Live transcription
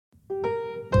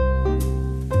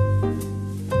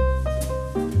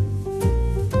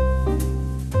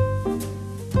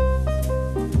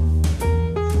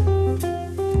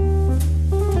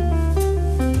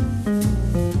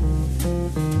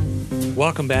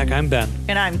Welcome back. I'm Ben.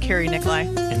 And I'm Carrie Nicolai.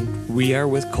 And we are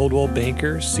with Coldwell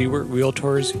Banker Seward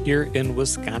Realtors here in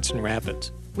Wisconsin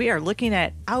Rapids. We are looking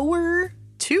at hour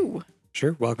 2.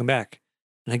 Sure. Welcome back.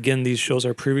 And again, these shows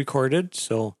are pre-recorded,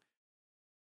 so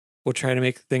we'll try to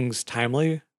make things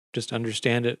timely. Just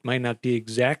understand it might not be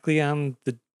exactly on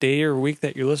the day or week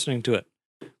that you're listening to it.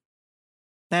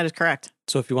 That is correct.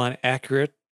 So if you want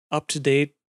accurate,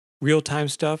 up-to-date, real-time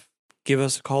stuff, give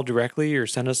us a call directly or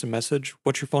send us a message.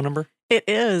 What's your phone number? It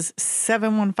is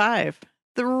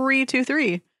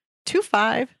 715-323-2577.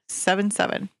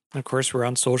 And of course, we're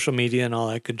on social media and all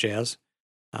that good jazz.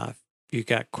 If you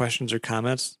got questions or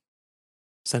comments,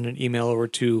 send an email over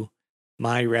to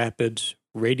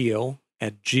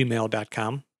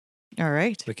myrapidsradio@gmail.com. All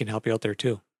right. We can help you out there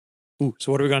too. Ooh,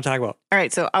 so what are we going to talk about? All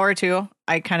right. So hour 2,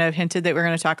 I kind of hinted that we're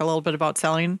going to talk a little bit about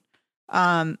selling.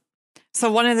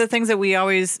 So one of the things that we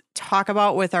always talk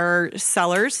about with our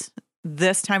sellers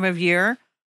this time of year,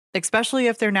 especially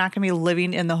if they're not going to be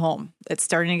living in the home, it's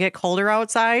starting to get colder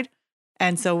outside.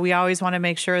 And so we always want to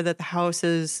make sure that the house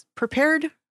is prepared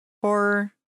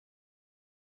for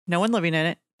no one living in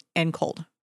it and cold.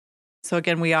 So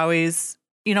again, we always,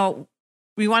 we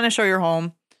want to show your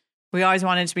home. We always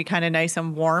want it to be kind of nice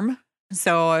and warm.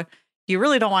 So you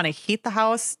really don't want to heat the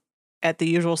house at the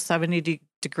usual 70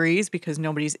 degrees because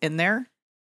nobody's in there.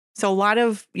 So a lot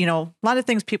of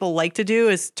things people like to do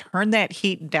is turn that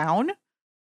heat down.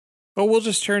 Oh, we'll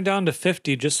just turn down to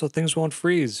 50 just so things won't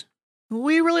freeze.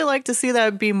 We really like to see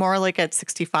that be more like at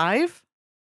 65.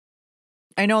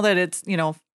 I know that it's,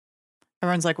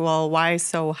 everyone's like, well, why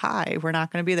so high? We're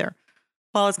not going to be there.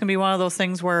 Well, it's going to be one of those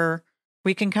things where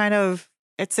we can kind of,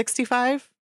 at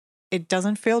 65, it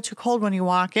doesn't feel too cold when you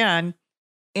walk in.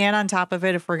 And on top of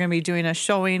it, if we're going to be doing a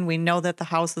showing, we know that the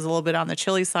house is a little bit on the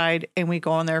chilly side and we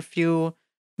go in there a few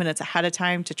minutes ahead of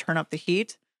time to turn up the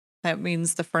heat. That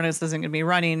means the furnace isn't going to be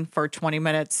running for 20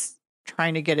 minutes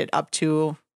trying to get it up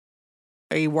to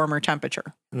a warmer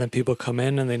temperature. And then people come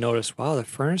in and they notice, wow, the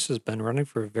furnace has been running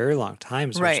for a very long time.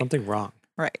 Is there something wrong?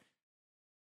 Right.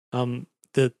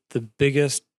 The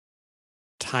biggest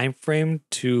time frame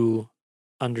to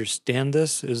understand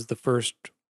this is the first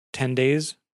 10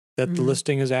 days that the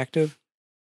listing is active.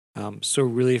 So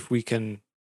really, if we can,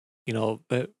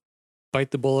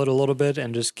 bite the bullet a little bit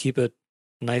and just keep it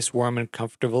nice, warm, and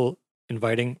comfortable,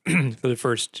 inviting for the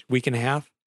first week and a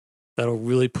half, that'll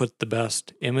really put the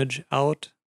best image out.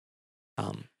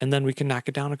 And then we can knock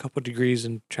it down a couple of degrees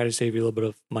and try to save you a little bit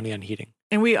of money on heating.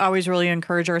 And we always really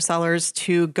encourage our sellers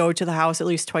to go to the house at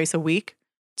least twice a week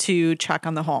to check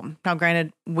on the home. Now,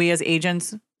 granted, we as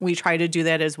agents, we try to do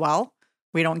that as well.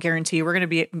 We don't guarantee we're going to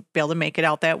be able to make it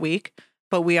out that week,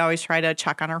 but we always try to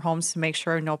check on our homes to make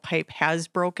sure no pipe has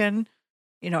broken.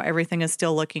 Everything is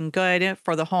still looking good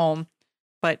for the home,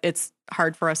 but it's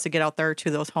hard for us to get out there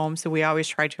to those homes. So we always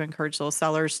try to encourage those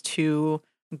sellers to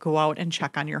go out and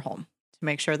check on your home to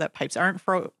make sure that pipes aren't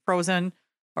frozen,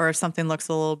 or if something looks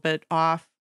a little bit off,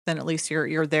 then at least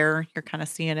you're there, you're kind of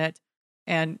seeing it,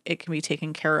 and it can be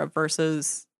taken care of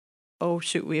versus, oh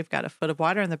shoot, we've got a foot of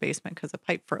water in the basement because the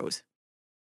pipe froze.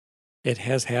 It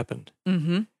has happened.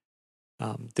 Mm-hmm.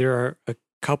 There are a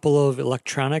couple of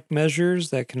electronic measures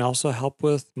that can also help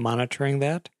with monitoring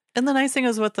that. And the nice thing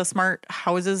is with the smart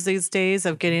houses these days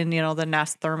of getting, the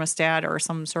Nest thermostat or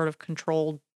some sort of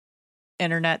controlled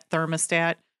internet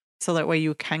thermostat. So that way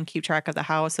you can keep track of the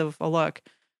house of, oh, look,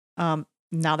 now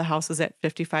the house is at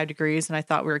 55 degrees and I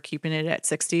thought we were keeping it at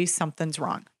 60. Something's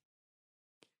wrong.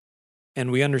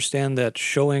 And we understand that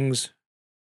showings,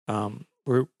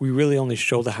 we really only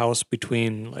show the house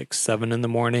between like 7 in the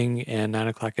morning and 9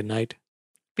 o'clock at night.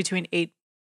 Between 8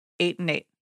 and 8.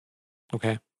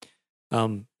 Okay.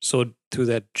 So through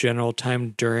that general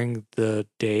time during the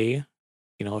day,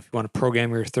 if you want to program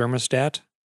your thermostat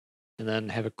and then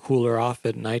have it cooler off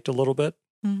at night a little bit,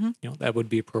 that would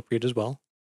be appropriate as well.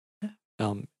 Yeah.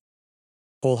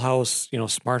 Whole house,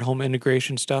 smart home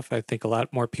integration stuff. I think a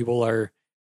lot more people are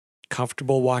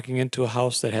comfortable walking into a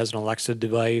house that has an Alexa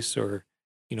device or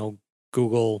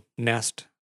Google Nest,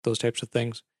 those types of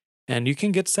things. And you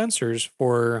can get sensors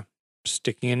for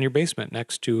sticking in your basement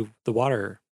next to the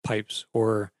water pipes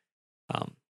or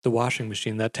the washing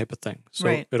machine, that type of thing.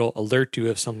 So it'll alert you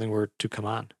if something were to come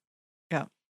on. Yeah.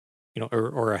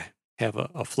 Or have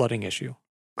a flooding issue.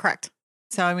 Correct.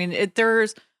 So, I mean,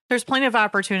 there's plenty of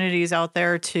opportunities out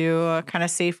there to kind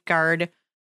of safeguard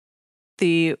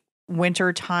the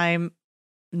winter time.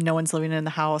 No one's living in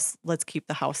the house. Let's keep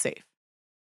the house safe.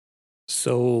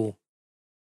 So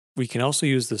we can also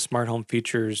use the smart home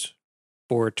features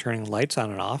for turning lights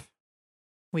on and off.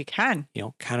 We can.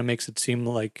 Kind of makes it seem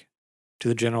like to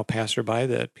the general passerby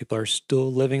that people are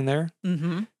still living there.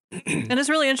 Mm-hmm. And it's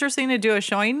really interesting to do a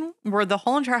showing where the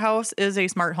whole entire house is a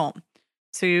smart home.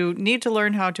 So you need to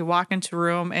learn how to walk into a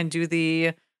room and do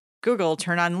the Google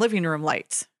turn on living room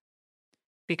lights,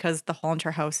 because the whole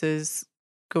entire house is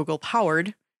Google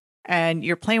powered. And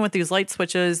you're playing with these light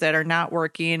switches that are not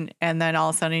working. And then all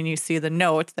of a sudden you see the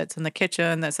note that's in the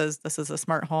kitchen that says, this is a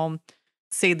smart home.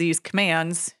 Say these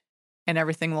commands and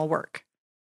everything will work.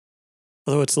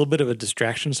 Although it's a little bit of a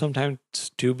distraction sometimes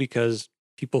too, because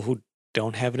people who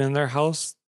don't have it in their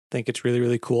house think it's really,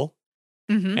 really cool.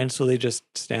 Mm-hmm. And so they just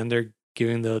stand there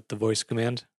giving the voice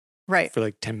command Right. for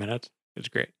like 10 minutes. It's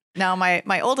great. Now,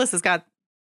 my oldest has got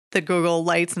the Google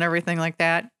lights and everything like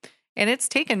that. And it's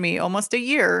taken me almost a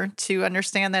year to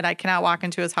understand that I cannot walk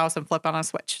into his house and flip on a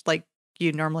switch like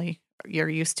you're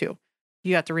used to.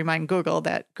 You have to remind Google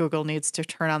that Google needs to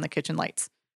turn on the kitchen lights.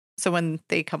 So when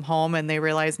they come home and they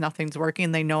realize nothing's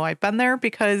working, they know I've been there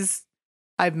because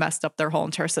I've messed up their whole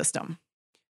entire system.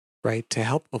 Right. To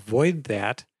help avoid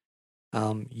that,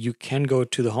 you can go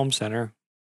to the home center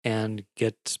and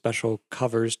get special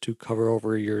covers to cover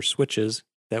over your switches.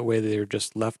 That way they're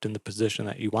just left in the position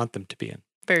that you want them to be in.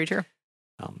 Very true.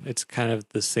 It's kind of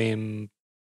the same.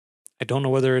 I don't know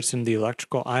whether it's in the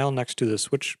electrical aisle next to the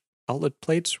switch outlet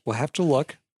plates. We'll have to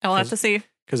look. I'll have to see.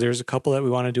 Because there's a couple that we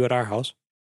want to do at our house.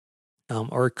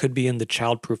 Or it could be in the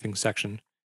childproofing section,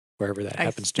 wherever that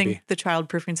happens to be. I think the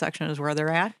childproofing section is where they're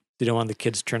at. You don't want the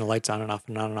kids to turn the lights on and off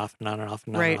and on and off and on and off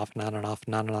and on and off and on and off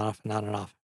and on and off and on and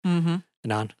off mm-hmm.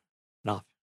 and on and off.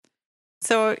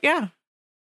 So yeah,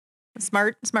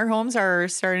 smart homes are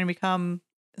starting to become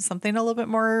something a little bit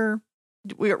more.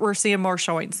 We're seeing more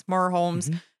showings, more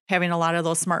homes having a lot of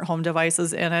those smart home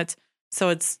devices in it. So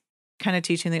it's kind of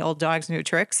teaching the old dogs new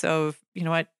tricks of, you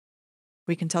know what,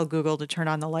 we can tell Google to turn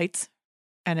on the lights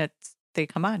and they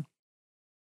come on.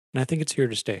 And I think it's here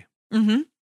to stay. Mm-hmm.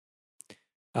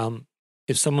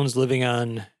 If someone's living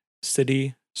on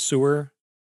city sewer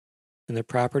in their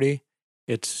property,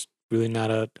 it's really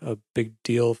not a big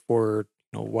deal for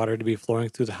water to be flowing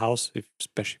through the house,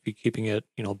 especially if you're keeping it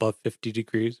above 50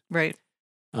 degrees. Right.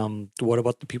 What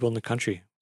about the people in the country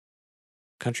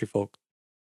folk?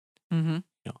 Mm-hmm.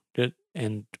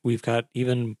 And we've got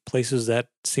even places that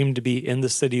seem to be in the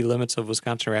city limits of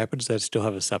Wisconsin Rapids that still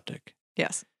have a septic.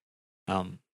 Yes.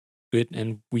 And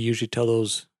we usually tell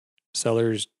those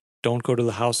sellers, don't go to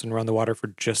the house and run the water for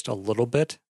just a little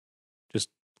bit. Just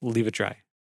leave it dry.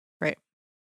 Right.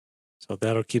 So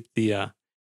that'll keep the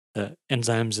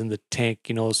enzymes in the tank,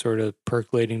 sort of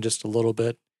percolating just a little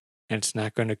bit. And it's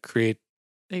not going to create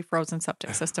a frozen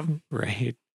septic system.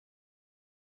 Right.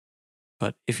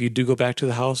 But if you do go back to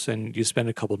the house and you spend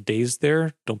a couple days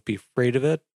there, don't be afraid of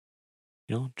it.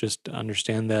 Just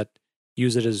understand that,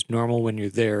 use it as normal when you're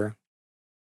there.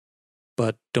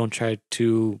 But don't try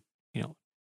to,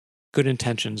 good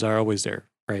intentions are always there,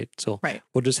 right? So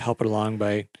we'll just help it along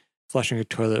by flushing your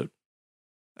toilet.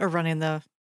 Or running the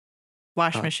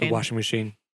washing machine. The washing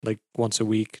machine like once a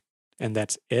week, and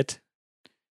that's it.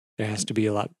 There has to be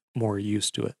a lot more use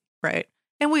to it. Right.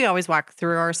 And we always walk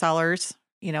through our sellers,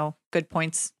 good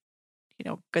points,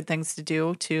 good things to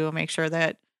do to make sure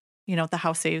that, the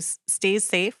house stays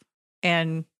safe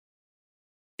and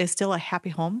is still a happy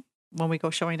home when we go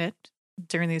showing it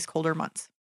during these colder months.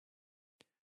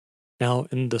 Now,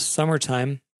 in the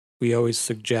summertime, we always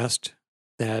suggest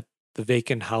that the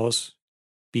vacant house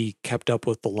be kept up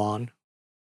with the lawn,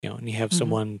 and you have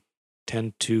someone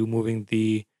tend to moving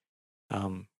the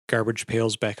garbage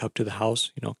pails back up to the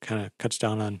house, kind of cuts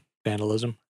down on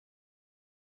vandalism.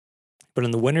 But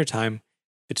in the wintertime,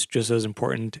 it's just as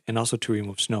important, and also to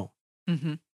remove snow.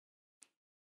 Mm-hmm.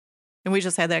 And we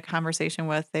just had that conversation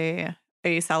with a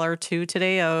seller too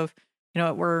today of,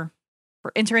 we're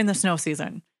entering the snow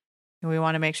season. And we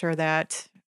want to make sure that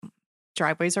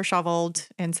driveways are shoveled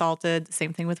and salted.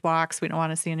 Same thing with walks. We don't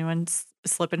want to see anyone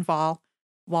slip and fall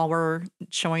while we're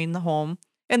showing the home.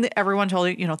 And everyone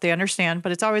totally, they understand,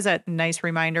 but it's always that nice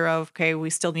reminder of, okay, we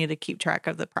still need to keep track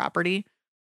of the property,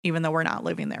 even though we're not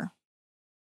living there.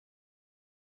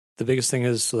 The biggest thing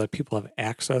is so that people have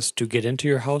access to get into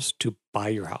your house, to buy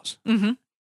your house. Mm-hmm.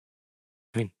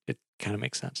 I mean, it kind of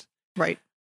makes sense. Right.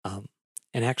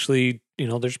 And actually,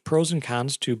 there's pros and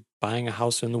cons to buying a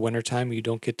house in the wintertime. You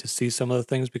don't get to see some of the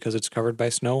things because it's covered by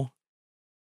snow,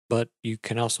 but you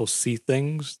can also see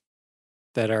things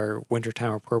that are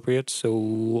wintertime appropriate.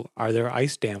 So are there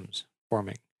ice dams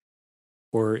forming?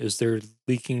 Or is there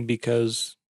leaking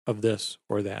because of this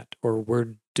or that? Or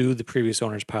where do the previous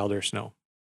owners pile their snow?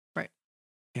 Right.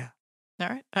 Yeah. All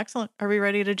right. Excellent. Are we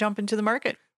ready to jump into the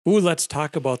market? Ooh, let's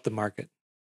talk about the market.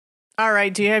 All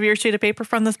right. Do you have your sheet of paper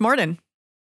from this morning?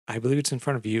 I believe it's in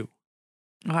front of you.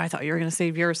 Oh, I thought you were going to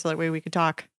save yours so that way we could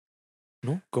talk.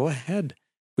 No, go ahead.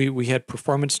 We had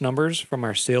performance numbers from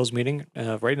our sales meeting.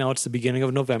 Right now it's the beginning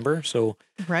of November, so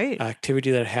Right. activity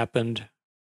that happened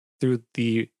through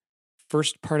the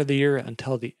first part of the year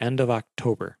until the end of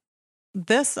October.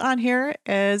 This on here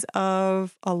is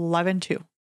of 11/2.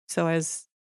 So as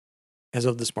As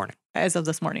of this morning. of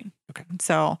this morning. Okay.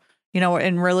 So,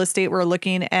 in real estate, we're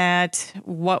looking at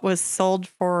what was sold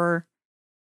for,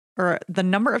 or the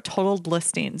number of total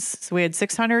listings. So we had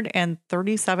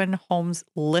 637 homes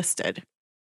listed,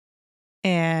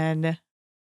 and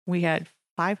we had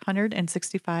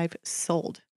 565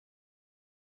 sold.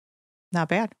 Not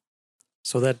bad.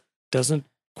 So that doesn't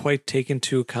quite take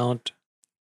into account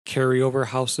carryover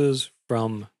houses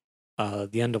from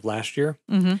the end of last year.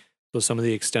 Mm-hmm. So some of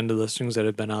the extended listings that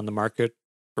have been on the market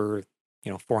for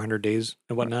 400 days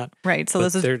and whatnot. Right. So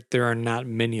But this is there are not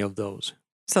many of those.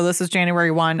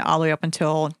 January 1 all the way up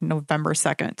until November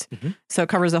 2nd. Mhm. So it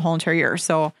covers the whole entire year.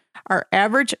 So our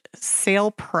average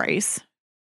sale price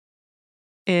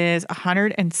is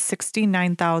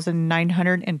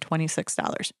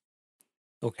 $169,926,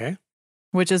 Okay.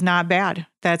 which is not bad.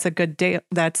 That's a good day.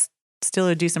 That's still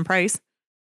a decent price.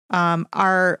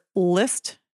 Our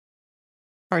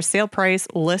sale price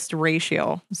list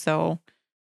ratio. So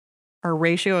our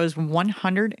ratio is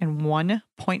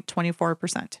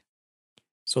 101.24%.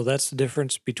 So that's the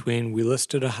difference between we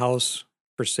listed a house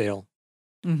for sale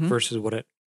Mm-hmm. versus what it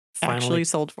finally Actually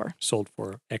sold for. sold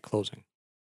for at closing.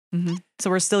 Mm-hmm. So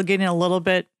we're still getting a little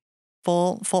bit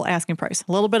full asking price,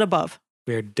 a little bit above.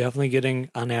 We are definitely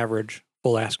getting, on average,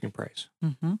 full asking price.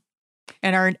 Mm-hmm.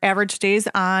 And our average days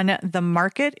on the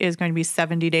market is going to be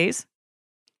 70 days.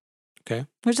 Okay.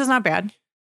 Which is not bad.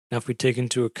 Now, if we take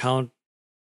into account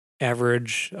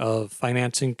average of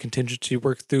financing contingency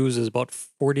work throughs is about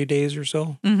 40 days or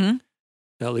so, Mm-hmm.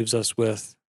 that leaves us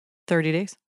with, 30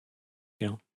 days.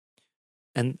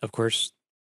 and of course,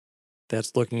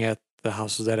 that's looking at the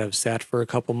houses that have sat for a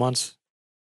couple months,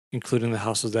 including the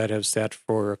houses that have sat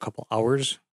for a couple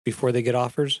hours before they get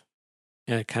offers.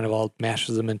 And it kind of all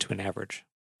mashes them into an average.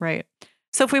 Right.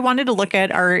 So if we wanted to look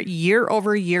at our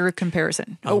year-over-year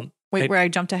comparison. Wait, I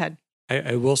jumped ahead.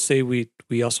 I will say we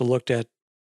also looked at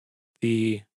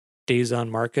the days on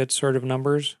market sort of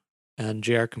numbers, and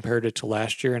JR compared it to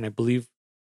last year, and I believe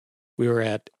we were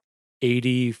at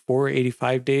 84,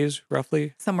 85 days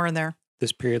roughly Somewhere in there.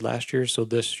 this period last year. So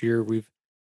this year we've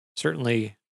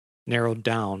certainly narrowed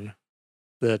down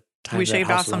the time We that shaved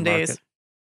house off is on some market. days,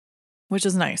 which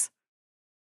is nice.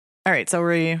 All right. So are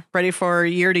we ready for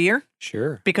year to year?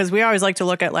 Sure. Because we always like to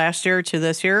look at last year to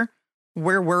this year.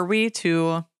 Where were we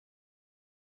to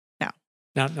now?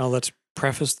 Now let's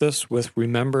preface this with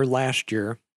remember last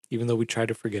year, even though we tried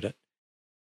to forget it.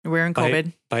 We're in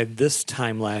COVID. By this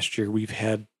time last year, we've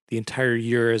had the entire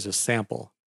year as a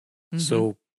sample. Mhm.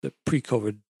 So the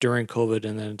pre-COVID, during COVID,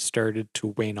 and then it started to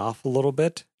wane off a little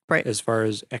bit Right. as far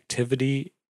as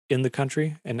activity in the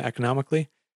country and economically.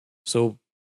 So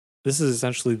this is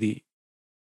essentially the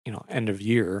end of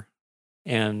year.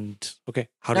 And okay,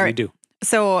 how do All we right. do?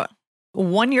 So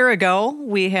 1 year ago,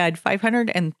 we had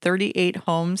 538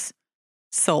 homes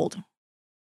sold.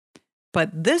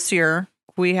 But this year,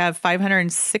 we have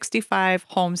 565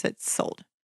 homes that sold.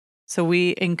 So we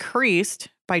increased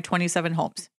by 27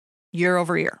 homes year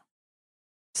over year.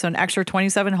 So an extra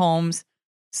 27 homes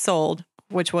sold,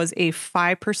 which was a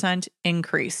 5%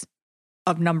 increase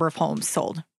of number of homes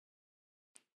sold,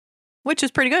 which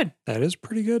is pretty good. That is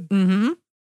pretty good. Mm-hmm. All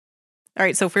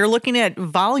right. So if we're looking at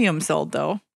volume sold,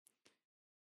 though,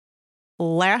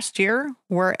 last year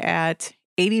we're at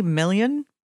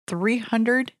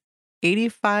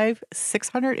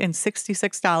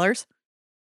 80,385,666,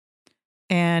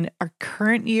 and our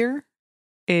current year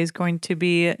is going to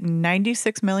be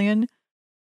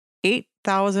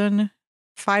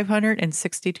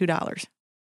 96,008,562.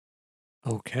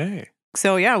 Okay.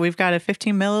 So yeah, we've got a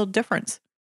 15 mil difference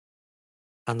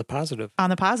On the positive. on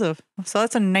the positive. So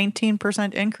that's a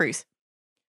 19% increase.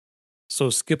 So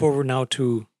skip over now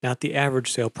to not the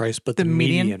average sale price, but The the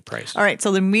median? median price. All right.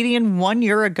 So the median 1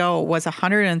 year ago was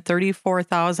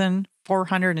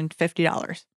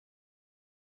 $134,450.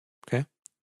 Okay.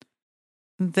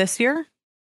 This year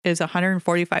is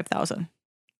 $145,000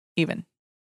 even.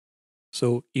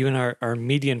 So even our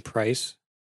median price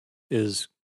is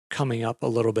coming up a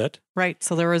little bit. Right.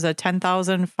 So there was a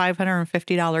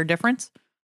 $10,550 difference,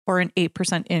 or an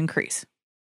 8% increase.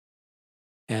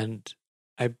 And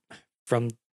from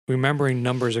remembering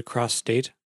numbers across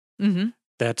state, Mm-hmm.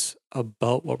 that's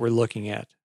about what we're looking at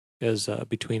is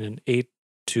between an 8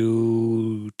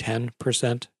 to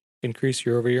 10% increase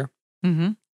year over year.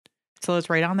 Mm-hmm. So it's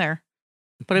right on there.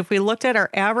 But if we looked at our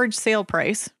average sale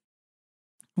price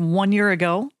 1 year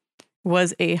ago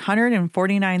was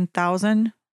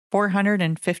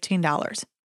 $149,415.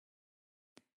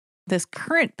 This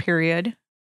current period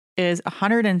is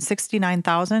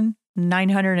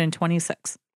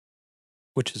 $169,926.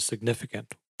 which is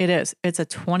significant. It is. It's a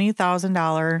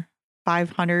 $20,000,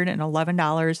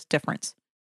 $511 difference.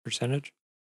 Percentage?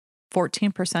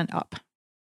 14% up.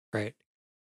 Right.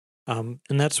 And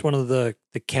that's one of the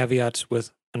caveats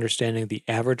with understanding the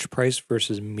average price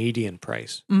versus median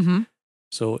price. Mm-hmm.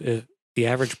 So if the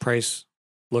average price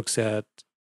looks at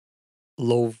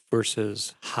low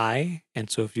versus high, and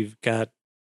so if you've got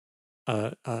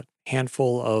a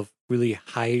handful of really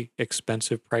high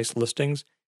expensive price listings,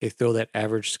 they throw that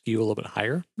average skew a little bit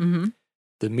higher. Mm-hmm.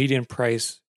 The median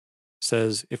price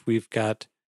says if we've got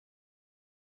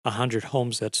 100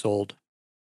 homes that sold,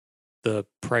 the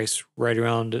price right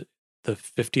around the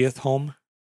 50th home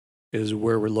is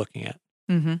where we're looking at.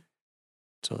 Mm-hmm.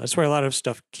 So that's why a lot of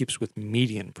stuff keeps with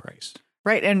median price.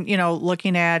 Right. And,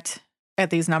 looking at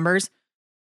these numbers,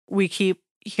 we keep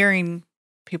hearing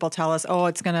people tell us, oh,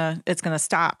 it's gonna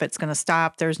stop. It's gonna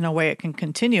stop. There's no way it can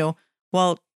continue.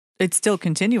 Well, it's still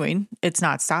continuing. It's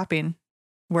not stopping.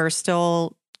 We're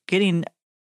still getting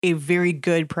a very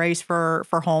good price for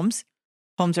homes.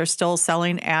 Homes are still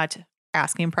selling at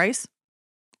asking price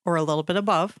or a little bit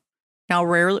above. Now,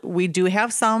 rarely we do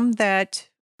have some that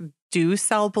do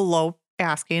sell below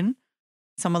asking.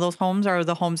 Some of those homes are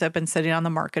the homes that have been sitting on the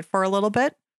market for a little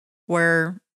bit,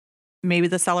 where maybe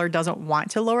the seller doesn't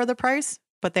want to lower the price,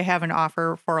 but they have an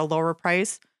offer for a lower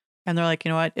price. And they're like, you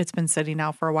know what? It's been sitting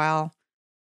now for a while.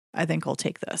 I think I'll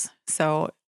take this.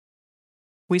 So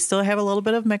we still have a little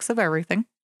bit of mix of everything.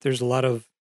 There's a lot of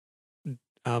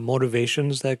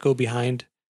motivations that go behind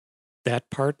that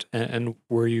part and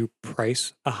where you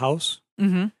price a house.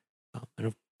 Mm-hmm. And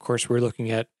of course, we're looking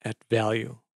at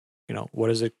value. What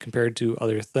is it compared to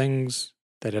other things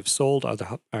that have sold,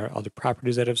 other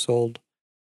properties that have sold?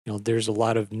 There's a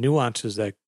lot of nuances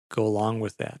that go along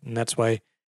with that. And that's why,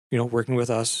 working with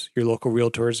us, your local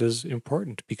realtors, is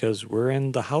important, because we're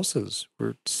in the houses.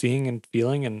 We're seeing and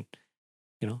feeling, and,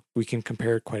 we can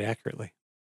compare quite accurately.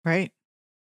 Right.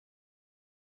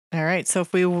 All right. So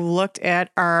if we looked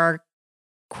at our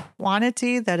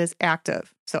quantity that is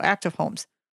active, so active homes.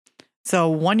 So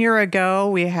 1 year ago,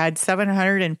 we had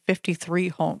 753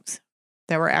 homes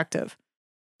that were active.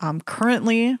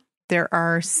 Currently, there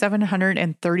are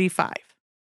 735.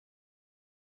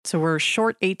 So we're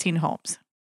short 18 homes.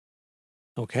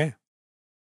 Okay.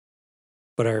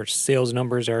 But our sales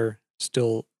numbers are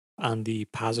still on the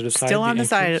positive side. Still on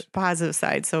the positive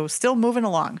side. So still moving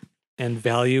along. And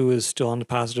value is still on the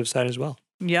positive side as well.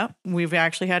 Yep. We've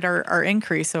actually had our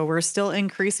increase. So we're still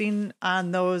increasing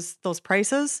on those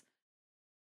prices,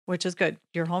 which is good.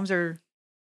 Your homes are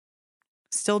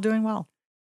still doing well.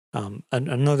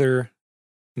 Another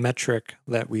metric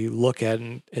that we look at,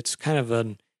 and it's kind of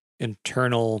an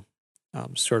internal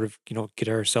sort of, get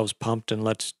ourselves pumped and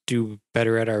let's do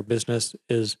better at our business,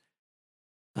 is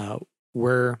who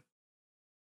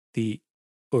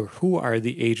are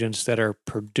the agents that are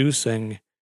producing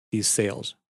these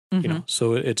sales. Mm-hmm.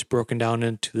 So it's broken down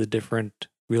into the different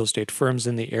real estate firms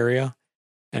in the area,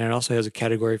 and it also has a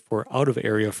category for out of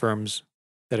area firms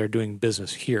that are doing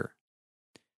business here.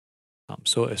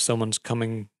 So if someone's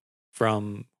coming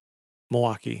from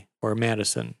Milwaukee or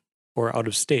Madison or out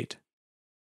of state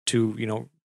to,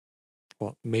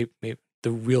 maybe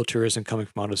the realtor isn't coming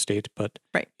from out of state, but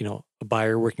right. A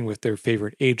buyer working with their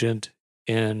favorite agent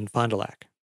in Fond du Lac,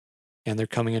 and they're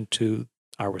coming into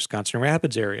our Wisconsin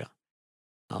Rapids area.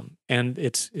 And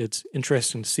it's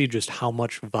interesting to see just how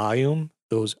much volume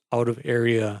those out of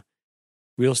area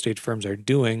real estate firms are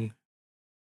doing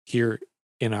here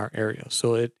in our area.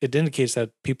 So it indicates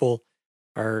that people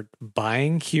are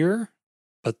buying here,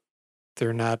 but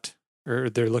they're not, or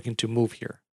they're looking to move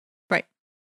here. Right.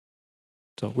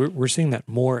 So we're seeing that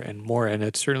more and more, and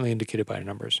it's certainly indicated by our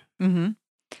numbers. Mm-hmm.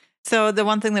 So the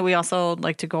one thing that we also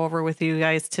like to go over with you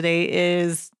guys today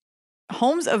is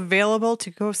homes available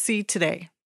to go see today.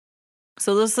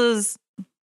 So this is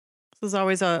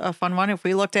always a fun one. If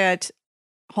we looked at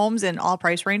homes in all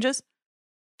price ranges,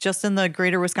 just in the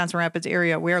greater Wisconsin Rapids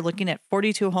area, we are looking at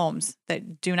 42 homes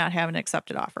that do not have an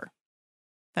accepted offer.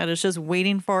 That is just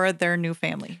waiting for their new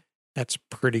family. That's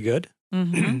pretty good.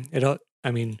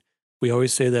 Mm-hmm. We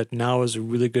always say that now is a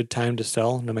really good time to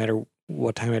sell, no matter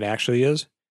what time it actually is.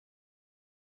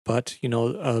 But, a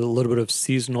little bit of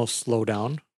seasonal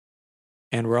slowdown.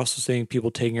 And we're also seeing people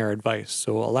taking our advice.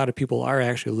 So a lot of people are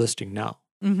actually listing now.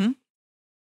 Mm-hmm.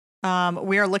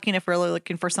 We are looking if we're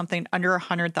looking for something under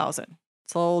 100,000.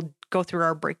 So we'll go through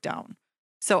our breakdown.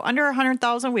 So under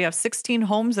 100,000, we have 16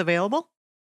 homes available.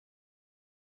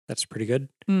 That's pretty good.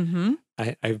 Mm-hmm.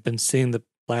 I've been seeing the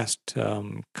last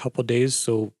couple days.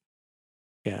 So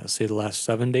yeah, say the last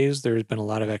 7 days, there's been a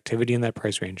lot of activity in that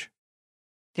price range.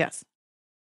 Yes.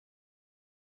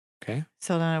 Okay.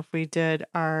 So then if we did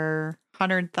our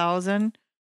 100,000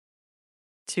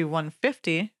 to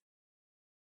 150,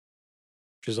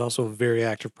 Which is also a very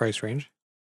active price range.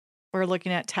 we're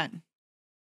looking at 10.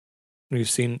 We've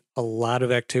seen a lot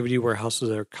of activity where houses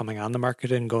are coming on the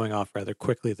market and going off rather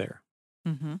quickly there.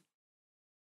 Mm-hmm.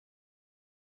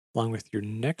 Along with your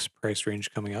next price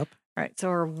range coming up. All right. So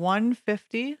we're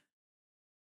 150. I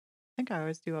think I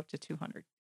always do up to 200.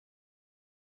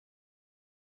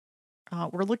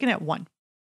 We're looking at 1.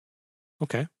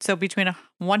 Okay. So between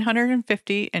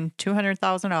 $150,000 and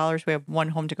 $200,000, we have 1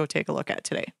 home to go take a look at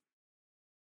today.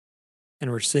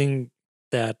 And we're seeing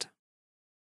that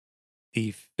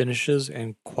the finishes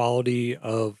and quality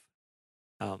of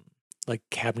like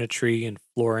cabinetry and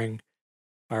flooring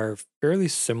are fairly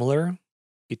similar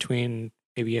between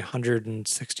maybe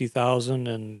 160,000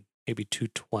 and maybe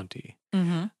 220.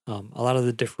 Mm-hmm. A lot of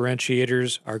the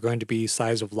differentiators are going to be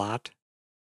size of lot,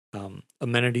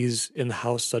 amenities in the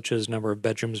house, such as number of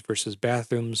bedrooms versus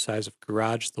bathrooms, size of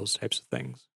garage, those types of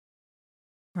things.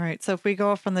 All right. So if we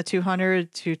go from the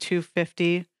 200 to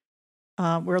 250,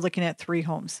 we're looking at 3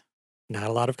 homes. Not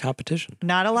a lot of competition.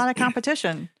 Not a lot of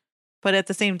competition. But at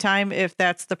the same time, if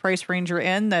that's the price range you're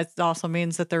in, that also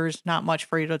means that there's not much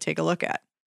for you to take a look at.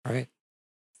 All right.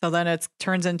 So then it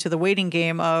turns into the waiting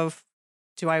game of,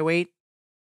 do I wait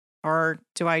or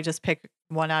do I just pick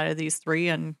one out of these 3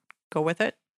 and go with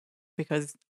it?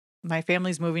 Because my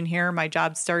family's moving here. My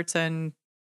job starts in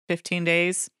 15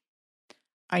 days.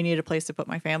 I need a place to put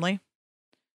my family.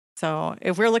 So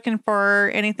if we're looking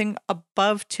for anything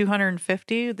above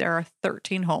 250, there are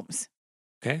 13 homes.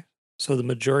 Okay. So the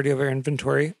majority of our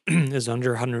inventory is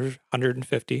under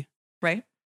 150. Right.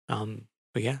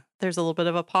 But yeah. There's a little bit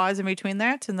of a pause in between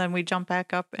that. And then we jump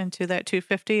back up into that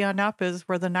 250 and up is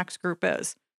where the next group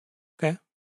is. Okay.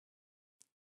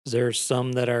 Is there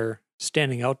some that are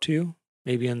standing out to you?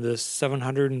 Maybe in the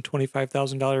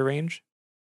 $725,000 range?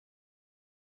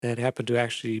 That happen to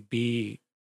actually be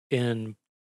in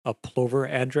a Plover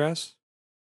address?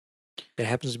 It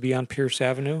happens to be on Pierce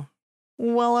Avenue?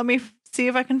 Well, let me see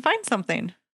if I can find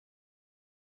something.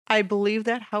 I believe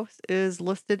that house is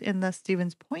listed in the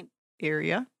Stevens Point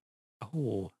area.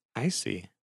 Oh, I see.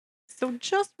 So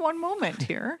just one moment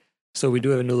here. So we do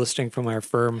have a new listing from our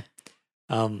firm.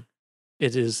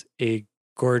 It is a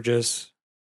gorgeous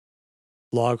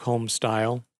log home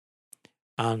style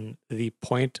on the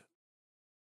point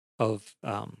of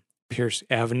Pierce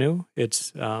Avenue.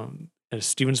 It's a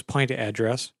Stevens Point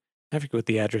address. I forget what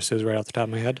the address is right off the top of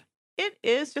my head. It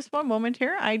is just one moment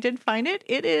here. I did find it.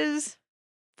 It is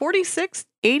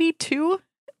 4682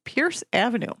 Pierce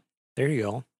Avenue. There you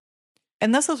go.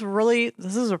 And this is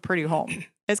a pretty home.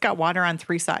 It's got water on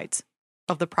 3 sides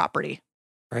of the property.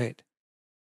 Right.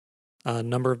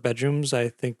 Number of bedrooms, I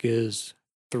think, is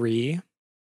 3.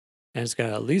 And it's got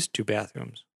at least 2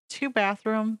 bathrooms. 2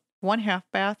 bathroom, 1 half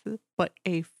bath, but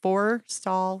a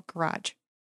 4-stall garage.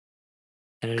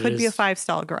 And it Could be a is-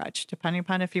 5-stall garage, depending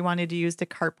upon if you wanted to use the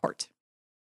carport.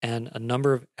 And a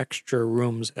number of extra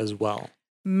rooms as well.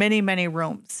 Many, many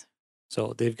rooms.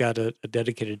 So they've got a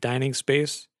dedicated dining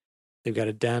space. They've got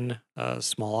a den, a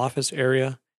small office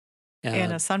area,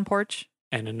 And a sun porch.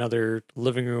 and another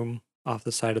living room off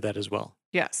the side of that as well.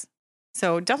 Yes.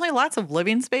 So definitely lots of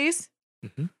living space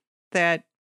Mm-hmm. that,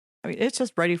 I mean, it's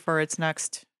just ready for its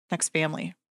next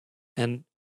family. And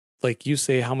like you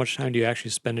say, how much time do you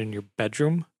actually spend in your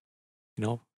bedroom? You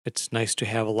know, it's nice to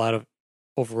have a lot of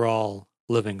overall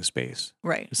living space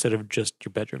Right. instead of just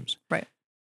your bedrooms. Right.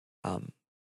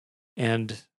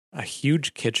 And a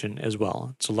huge kitchen as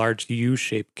well. It's a large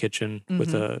U-shaped kitchen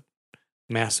with a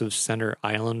massive center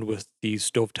island with the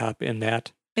stovetop in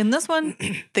that. In this one,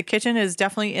 the kitchen is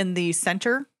definitely in the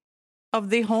center of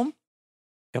the home.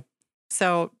 Yep.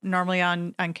 So normally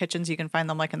on kitchens, you can find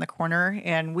them like in the corner.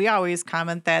 And we always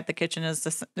comment that the kitchen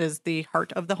is the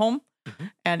heart of the home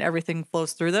and everything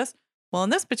flows through this. Well, in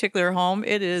this particular home,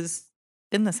 it is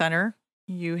in the center.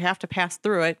 You have to pass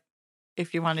through it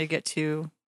if you want to get to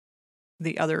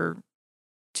the other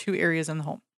 2 areas in the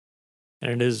home.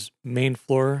 And it is main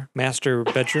floor master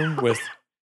bedroom with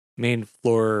main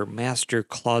floor master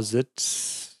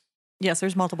closets. Yes,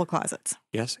 there's multiple closets.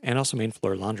 Yes, and also main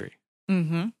floor laundry.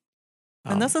 Mm-hmm.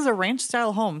 And this is a ranch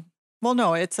style home. Well,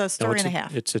 no, it's a story and a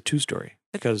half. It's a 2-story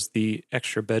because the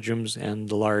extra bedrooms and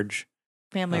the large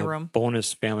family room.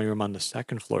 bonus family room on the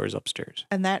second floor is upstairs.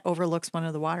 And that overlooks one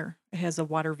of the water. It has a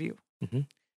water view. Hmm.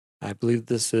 I believe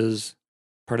this is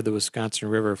part of the Wisconsin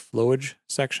River flowage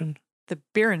section, The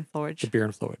beer and flowage. the beer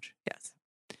and flowage. Yes.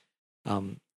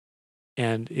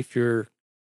 And if you're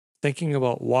thinking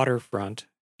about waterfront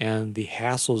and the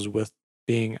hassles with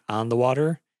being on the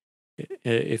water,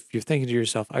 if you're thinking to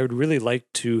yourself, I would really like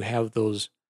to have those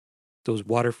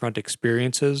waterfront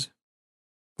experiences,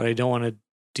 but I don't want to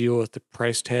deal with the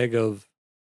price tag of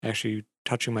actually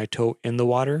touching my toe in the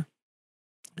water.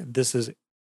 This is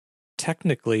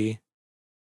technically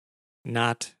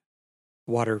not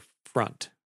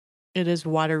waterfront, It is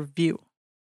water view.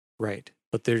 right?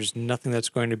 But there's nothing that's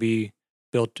going to be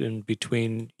built in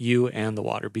between you and the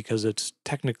water because it's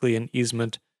technically an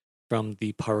easement from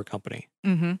the power company.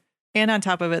 Mm-hmm. And on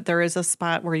top of it, there is a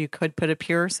spot where you could put a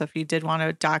pier. So if you did want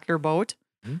to dock your boat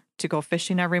to go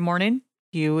fishing every morning,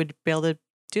 you would be able to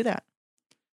do that.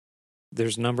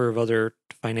 There's a number of other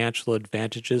financial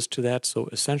advantages to that. So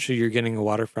essentially, you're getting a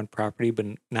waterfront property, but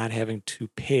not having to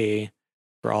pay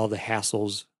for all the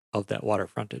hassles of that water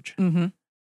frontage. Mm-hmm.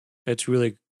 It's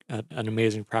really an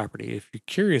amazing property. If you're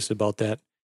curious about that,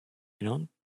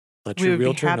 let We your would be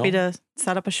realtor happy know. to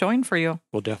set up a showing for you.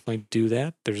 We'll definitely do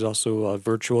that. There's also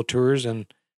virtual tours and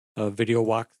a video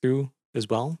walkthrough as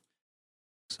well.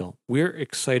 So we're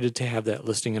excited to have that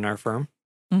listing in our firm.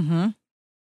 Mm-hmm.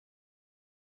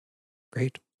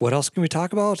 Great. What else can we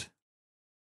talk about?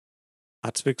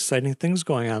 Lots of exciting things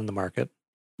going on in the market.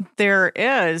 There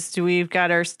is. We've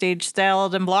got our stage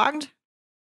styled and blogged.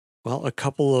 Well, a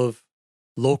couple of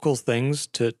local things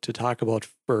to talk about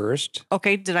first.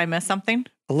 Okay. Did I miss something?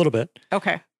 A little bit.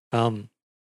 Okay.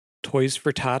 Toys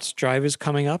for Tots drive is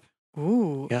coming up.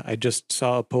 Ooh. Yeah, I just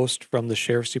saw a post from the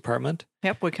Sheriff's Department.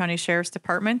 Yep. Wood County Sheriff's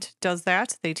Department does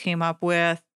that. They team up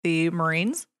with the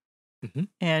Marines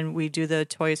and we do the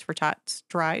Toys for Tots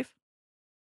drive.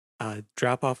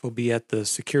 Drop off will be at the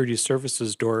security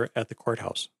services door at the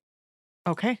courthouse.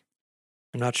 Okay.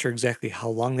 I'm not sure exactly how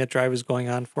long that drive is going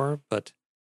on for, but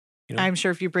I'm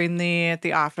sure if you bring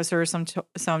the officer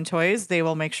some toys, they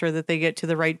will make sure that they get to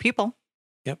the right people.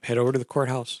 Yep, head over to the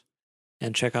courthouse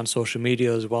and check on social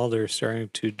media as well. They're starting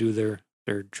to do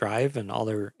their drive and all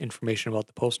their information about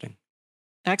the posting.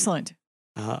 Excellent.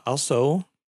 Also,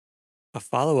 a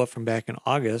follow-up from back in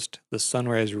August, the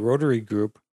Sunrise Rotary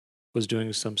Group was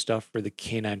doing some stuff for the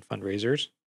canine fundraisers.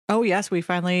 Oh, yes. We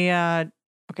finally,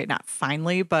 okay, not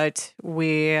finally, but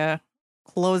we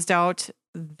closed out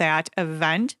that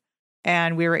event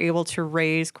and we were able to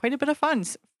raise quite a bit of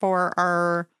funds for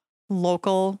our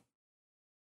local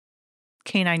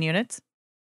canine units.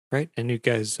 Right. And you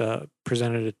guys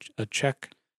presented a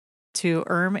check to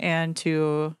and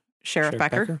to Sheriff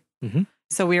Becker. Mm-hmm.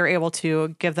 So we were able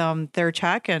to give them their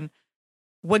check. And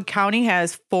Wood County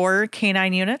has 4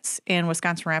 canine units and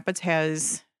Wisconsin Rapids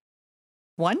has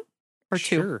 1 or 2.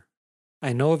 Sure.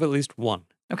 I know of at least 1.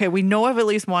 Okay, we know of at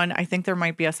least 1. I think there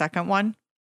might be a second one.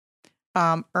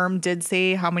 Did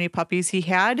say how many puppies he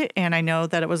had, and I know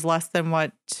that it was less than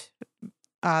what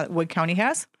Wood County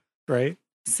has. Right.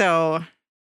 So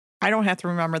I don't have to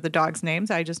remember the dogs'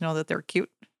 names. I just know that they're cute,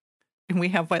 and we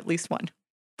have at least 1.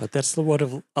 But that's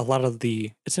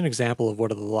it's an example of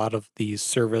what a lot of these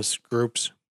service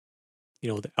groups,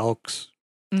 the Elks,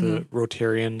 the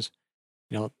Rotarians,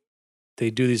 they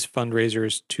do these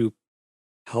fundraisers to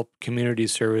help community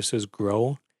services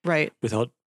grow. Right.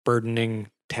 Without burdening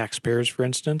taxpayers, for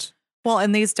instance. Well,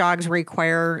 and these dogs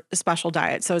require a special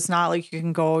diet. So it's not like you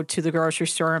can go to the grocery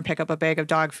store and pick up a bag of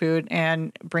dog food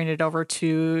and bring it over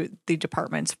to the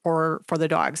departments for the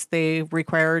dogs. They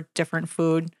require different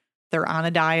food. They're on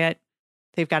a diet.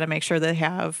 They've got to make sure they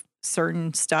have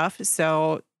certain stuff.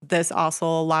 So this also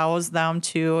allows them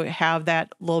to have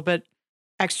that little bit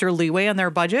extra leeway on their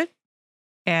budget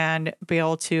and be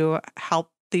able to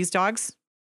help these dogs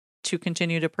to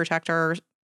continue to protect our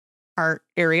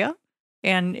area.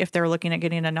 And if they're looking at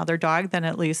getting another dog, then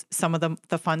at least some of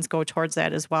the funds go towards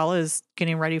that as well as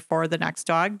getting ready for the next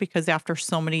dog, because after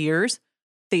so many years,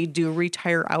 they do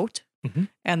retire out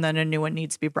and then a new one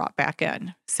needs to be brought back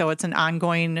in. So it's an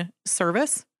ongoing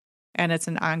service and it's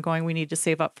an ongoing, we need to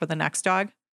save up for the next dog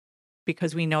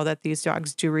because we know that these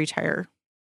dogs do retire.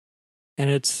 And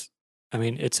it's an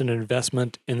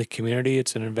investment in the community.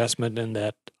 It's an investment in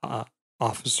that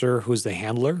officer who's the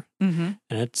handler. And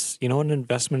it's, an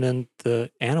investment in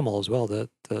the animal as well. The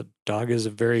dog is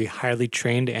a very highly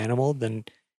trained animal. Then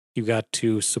you got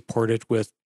to support it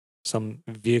with some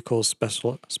vehicle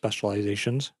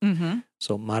specializations.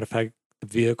 So modify the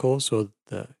vehicle so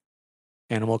the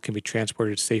animal can be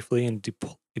transported safely and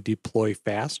deploy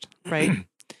fast. Right.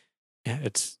 Yeah,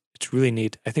 it's it's really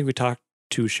neat. I think we talked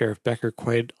to Sheriff Becker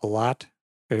quite a lot,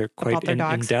 or quite About their in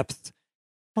dogs. depth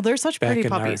Well, they're such back pretty in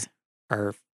puppies.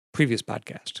 our previous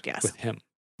podcast Yes. with him.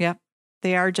 Yep.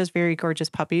 They are just very gorgeous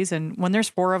puppies. And when there's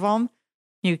 4 of them,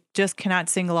 you just cannot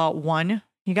single out one.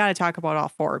 You got to talk about all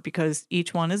 4 because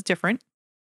each one is different.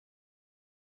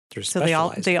 They're So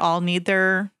specialized. they all need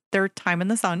their time in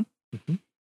the sun. Mhm.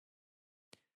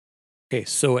 Okay,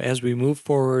 so as we move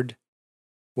forward,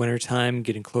 wintertime,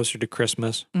 getting closer to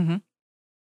Christmas, Mm-hmm.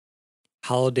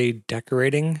 holiday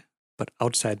decorating, but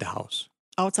outside the house.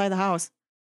 Outside the house.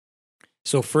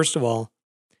 So first of all,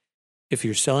 if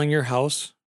you're selling your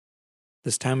house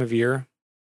this time of year,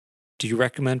 do you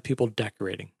recommend people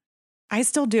decorating? I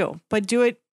still do, but do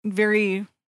it very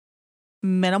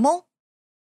minimal.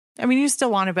 I mean, you still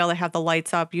want to be able to have the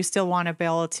lights up. You still want to be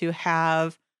able to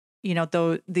have,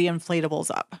 the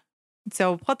inflatables up.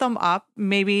 So put them up.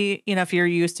 Maybe, if you're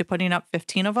used to putting up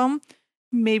 15 of them,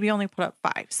 maybe only put up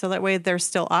 5. So that way they're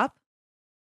still up.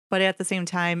 But at the same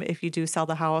time, if you do sell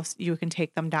the house, you can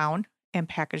take them down and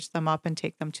package them up and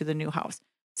take them to the new house.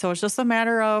 So it's just a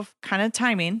matter of kind of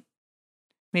timing.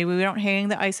 Maybe we don't hang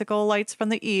the icicle lights from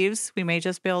the eaves. We may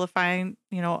just be able to find,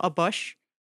 a bush,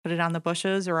 put it on the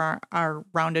bushes or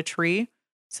around a tree.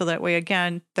 So that way,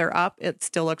 again, they're up. It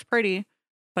still looks pretty.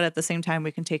 But at the same time,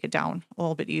 we can take it down a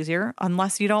little bit easier.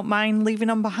 Unless you don't mind leaving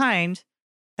them behind,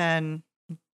 then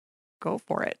go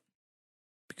for it.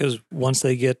 Because once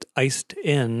they get iced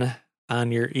in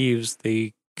on your eaves,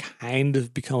 they kind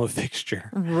of become a fixture.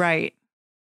 Right.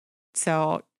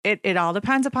 So it all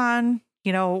depends upon,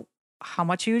 how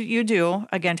much you do.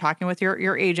 Again, talking with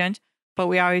your agent, but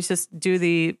we always just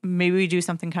do maybe we do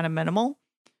something kind of minimal.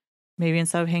 Maybe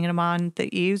instead of hanging them on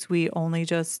the eaves, we only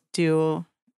just do,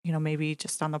 maybe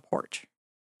just on the porch.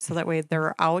 So that way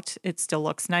they're out. It still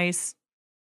looks nice.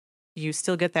 You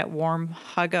still get that warm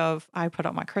hug of, I put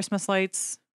up my Christmas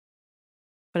lights.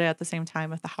 But at the same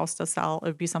time, if the house does sell, it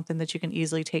would be something that you can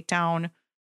easily take down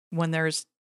when there's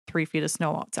 3 feet of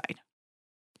snow outside.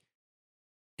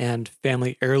 And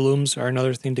family heirlooms are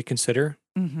another thing to consider.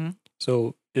 Mm-hmm.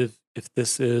 So if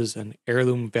this is an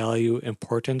heirloom value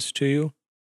importance to you,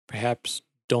 perhaps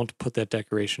don't put that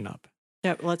decoration up.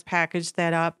 Yep, let's package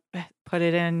that up, put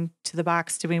it into the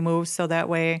box to be moved so that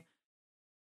way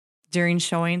during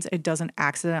showings it doesn't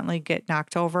accidentally get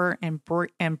knocked over and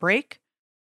break.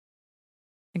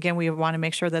 Again, we want to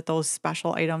make sure that those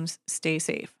special items stay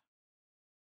safe.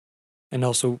 And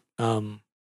also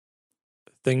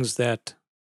things that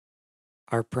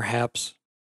are perhaps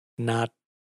not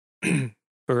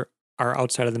or are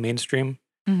outside of the mainstream.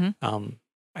 Mm-hmm.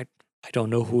 I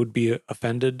don't know who would be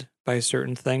offended by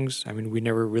certain things. I mean, we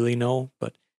never really know,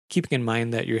 but keeping in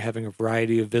mind that you're having a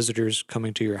variety of visitors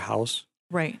coming to your house.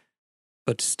 Right.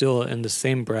 But still, in the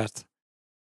same breath,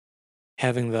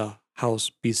 having the house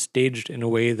be staged in a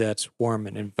way that's warm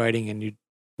and inviting, and you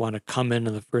want to come in,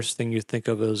 and the first thing you think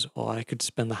of is, oh, I could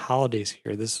spend the holidays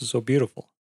here. This is so beautiful.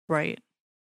 Right.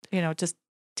 Just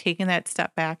taking that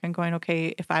step back and going,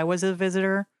 okay, if I was a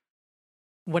visitor,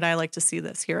 would I like to see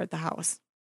this here at the house?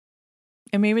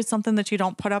 And maybe it's something that you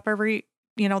don't put up every,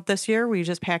 this year. We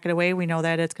just pack it away. We know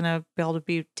that it's going to be able to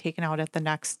be taken out at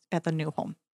the new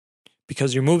home.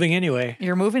 Because you're moving anyway.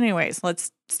 You're moving anyways.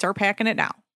 Let's start packing it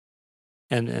now.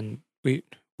 And we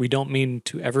don't mean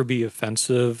to ever be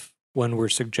offensive when we're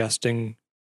suggesting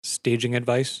staging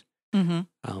advice.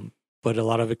 Mm-hmm. But a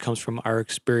lot of it comes from our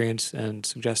experience and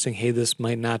suggesting, hey, this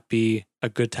might not be a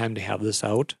good time to have this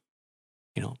out.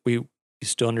 We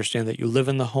still understand that you live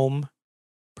in the home,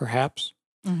 perhaps.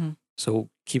 Mm-hmm. So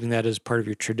keeping that as part of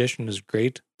your tradition is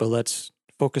great. But let's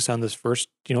focus on this first,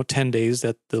 10 days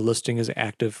that the listing is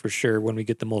active for sure when we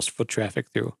get the most foot traffic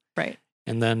through. Right.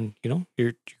 And then,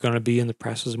 you're going to be in the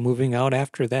process of moving out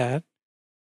after that,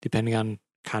 depending on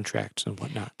contracts and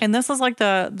whatnot. And this is like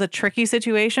the tricky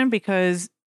situation because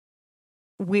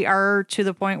we are to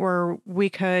the point where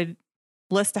we could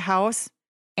list a house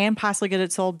and possibly get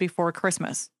it sold before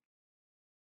Christmas.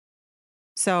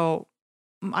 So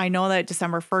I know that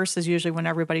December 1st is usually when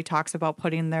everybody talks about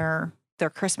putting their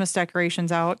Christmas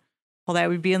decorations out. Well, that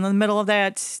would be in the middle of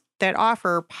that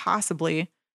offer,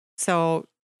 possibly. So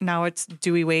now it's,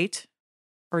 do we wait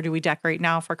or do we decorate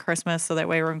now for Christmas so that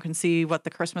way everyone can see what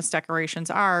the Christmas decorations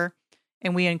are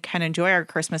and we can enjoy our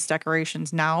Christmas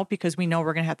decorations now because we know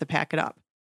we're going to have to pack it up.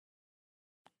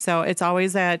 So it's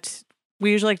always that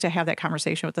we usually like to have that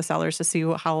conversation with the sellers to see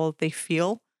how they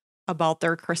feel about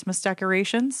their Christmas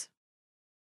decorations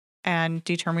and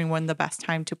determine when the best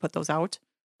time to put those out.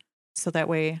 So that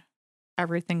way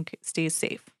everything stays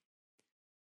safe.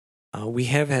 We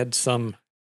have had some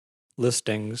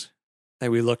listings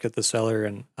that we looked at the cellar,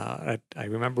 and I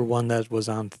remember one that was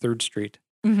on 3rd Street,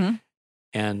 Mm-hmm.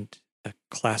 and a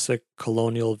classic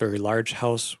colonial, very large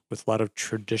house with a lot of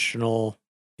traditional,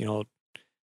 you know,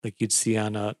 like you'd see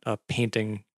on a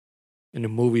painting in a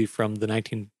movie from the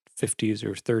 1950s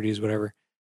or 30s, whatever.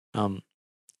 Um,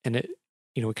 and it,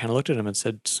 we kind of looked at him and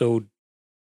said, so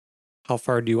how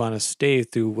far do you want to stay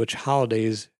through which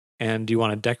holidays, and do you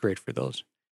want to decorate for those?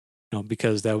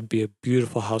 Because that would be a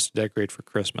beautiful house to decorate for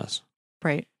Christmas.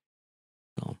 Right.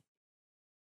 So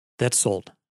that's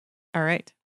sold. All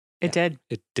right. It Yeah, did.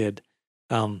 It did.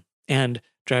 And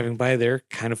driving by there,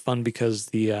 kind of fun because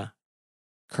the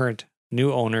current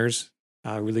new owners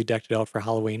really decked it out for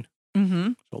Halloween.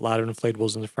 Mm-hmm. So a lot of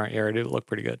inflatables in the front yard. It looked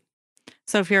pretty good.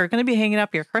 So if you're going to be hanging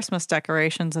up your Christmas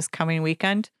decorations this coming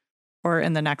weekend or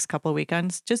in the next couple of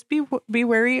weekends, just be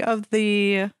wary of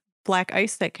the black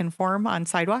ice that can form on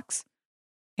sidewalks,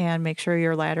 and make sure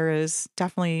your ladder is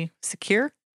definitely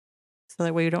secure so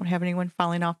that way you don't have anyone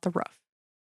falling off the roof.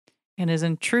 And as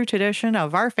in true tradition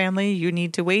of our family, you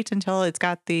need to wait until it's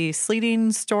got the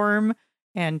sleeting storm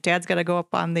and Dad's got to go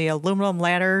up on the aluminum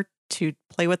ladder to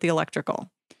play with the electrical.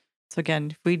 So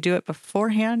again, if we do it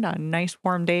beforehand on nice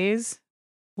warm days,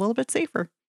 a little bit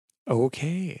safer.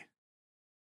 Okay.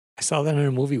 I saw that in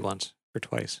a movie once or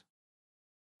twice.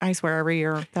 I swear every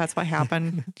year that's what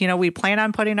happened. We plan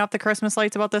on putting up the Christmas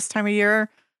lights about this time of year.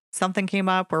 Something came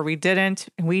up where we didn't,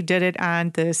 and we did it on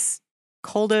this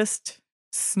coldest,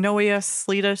 snowiest,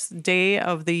 sleetest day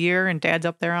of the year. And Dad's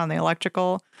up there on the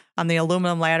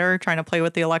aluminum ladder, trying to play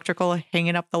with the electrical,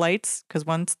 hanging up the lights. Because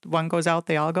once one goes out,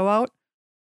 they all go out.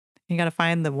 You got to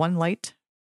find the one light.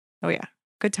 Oh, yeah.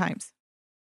 Good times.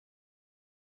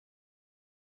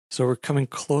 So we're coming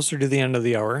closer to the end of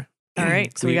the hour. All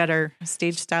right. So we got our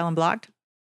staged, style, and blogged.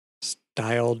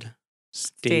 Styled,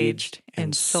 staged,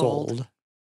 and sold.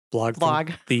 Blog.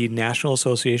 From the National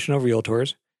Association of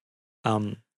Realtors.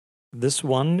 This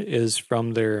one is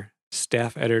from their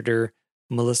staff editor,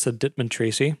 Melissa Dittman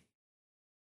Tracy.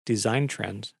 Design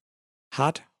trends.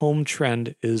 Hot home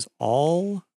trend is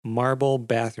all marble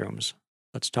bathrooms.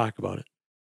 Let's talk about it.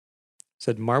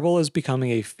 Said marble is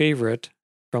becoming a favorite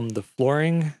from the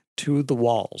flooring to the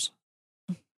walls.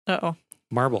 Uh-oh.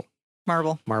 Marble.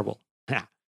 Yeah.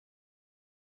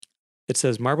 It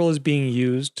says marble is being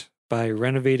used by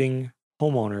renovating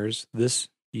homeowners this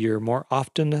year more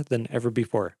often than ever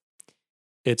before.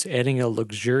 It's adding a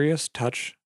luxurious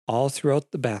touch all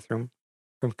throughout the bathroom,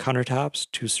 from countertops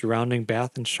to surrounding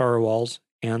bath and shower walls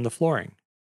and the flooring.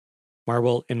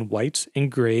 Marble in whites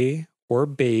and gray or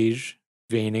beige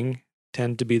veining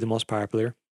tend to be the most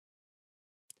popular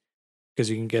because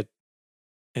you can get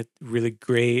it really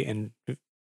gray and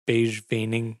beige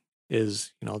veining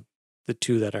is, the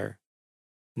two that are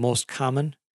most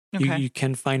common. Okay. You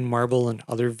can find marble in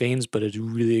other veins, but it's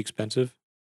really expensive.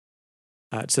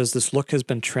 It says this look has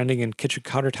been trending in kitchen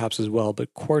countertops as well,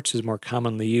 but quartz is more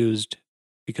commonly used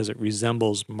because it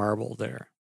resembles marble there.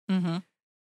 Mm-hmm.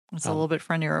 It's a little bit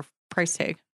friendlier price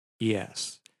tag.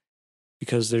 Yes,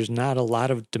 because there's not a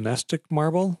lot of domestic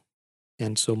marble,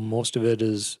 and so most of it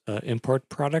is import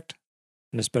product.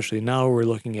 And especially now we're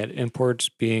looking at imports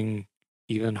being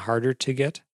even harder to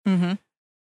get. Mm-hmm.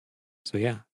 So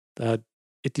yeah,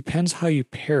 it depends how you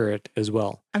pair it as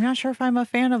well. I'm not sure if I'm a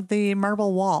fan of the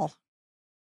marble wall.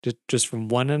 Just from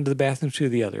one end of the bathroom to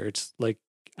the other. It's like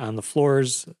on the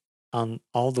floors, on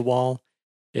all the wall,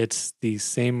 it's the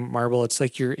same marble. It's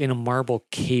like you're in a marble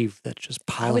cave that's just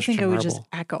polished I would think it marble. would just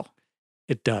echo.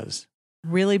 It does.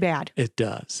 Really bad. It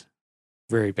does.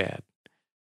 Very bad.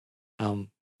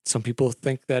 Some people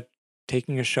think that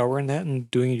taking a shower in that and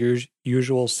doing your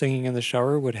usual singing in the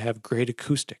shower would have great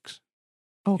acoustics.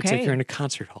 Okay. It's like you're in a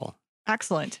concert hall.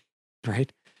 Excellent.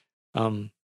 Right?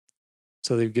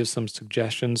 So they give some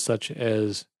suggestions such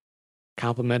as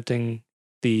complementing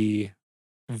the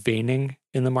veining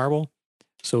in the marble.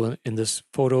 So in this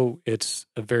photo, it's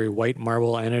a very white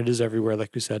marble, and it is everywhere,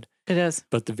 like we said. It is.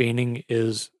 But the veining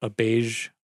is a beige.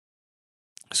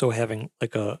 So having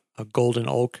like a golden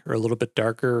oak or a little bit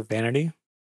darker vanity.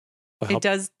 It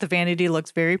does. The vanity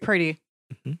looks very pretty.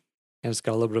 Mm-hmm. And it's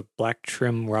got a little bit of black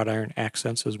trim wrought iron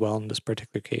accents as well in this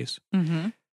particular case. Mm-hmm.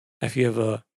 If you have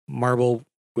a marble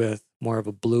with more of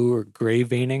a blue or gray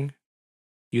veining,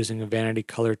 using a vanity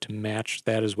color to match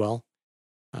that as well.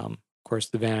 Of course,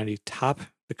 the vanity top,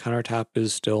 the countertop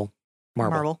is still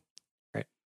marble. Right.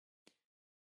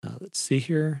 Let's see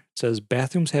here. It says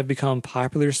bathrooms have become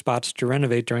popular spots to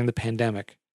renovate during the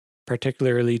pandemic,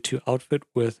 particularly to outfit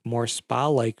with more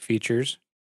spa-like features.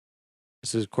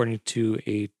 This is according to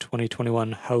a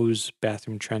 2021 House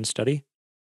bathroom trend study.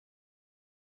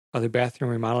 Other bathroom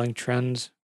remodeling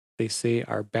trends, they say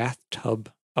are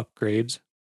bathtub upgrades,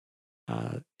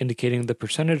 indicating the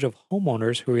percentage of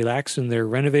homeowners who relax in their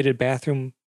renovated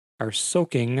bathroom are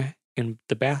soaking in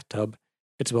the bathtub.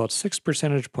 It's about 6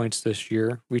 percentage points this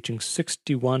year, reaching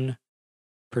 61%.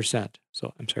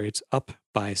 So I'm sorry, it's up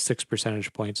by 6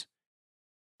 percentage points,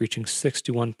 reaching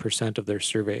 61% of their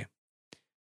survey.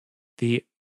 This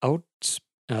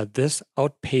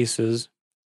outpaces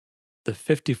the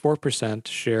 54%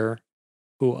 share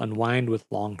who unwind with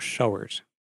long showers.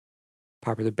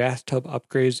 Popular bathtub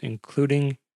upgrades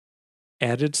including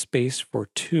added space for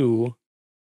 2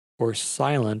 or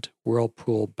silent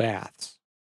whirlpool baths.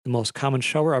 The most common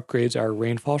shower upgrades are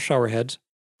rainfall shower heads,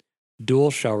 dual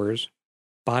showers,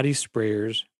 body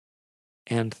sprayers,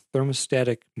 and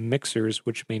thermostatic mixers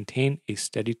which maintain a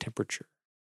steady temperature.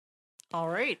 All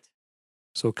right.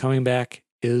 So coming back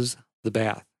is the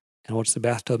bath. And what's the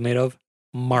bathtub made of?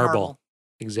 Marble.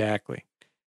 Exactly.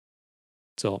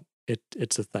 So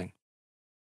it's a thing.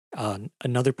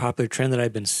 Another popular trend that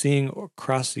I've been seeing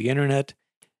across the internet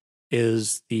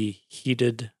is the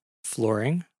heated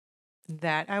flooring.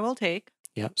 That I will take.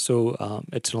 Yeah. So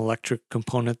it's an electric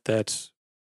component that's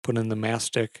put in the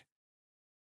mastic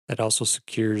that also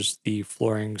secures the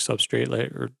flooring substrate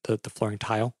or the flooring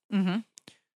tile. Mm-hmm.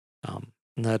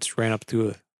 And that's ran up through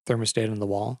a thermostat in the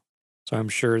wall. So I'm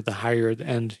sure the higher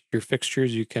end your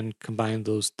fixtures, you can combine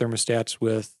those thermostats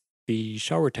with the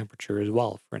shower temperature as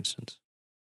well, for instance.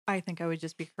 I think I would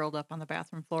just be curled up on the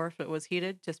bathroom floor if it was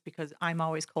heated, just because I'm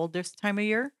always cold this time of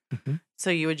year. Mm-hmm. So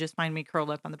you would just find me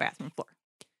curled up on the bathroom floor.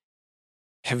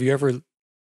 Have you ever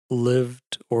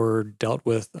lived or dealt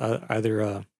with either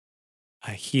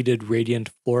a heated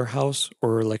radiant floor house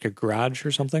or like a garage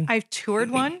or something? I've toured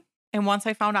one, and once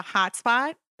I found a hot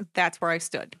spot, that's where I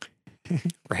stood.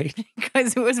 Right.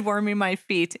 Because it was warming my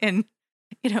feet, and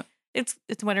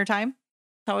it's wintertime,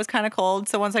 so it was kind of cold.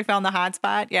 So once I found the hot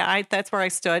spot, that's where I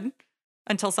stood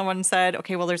until someone said,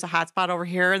 "Okay, well, there's a hot spot over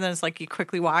here." And then it's like you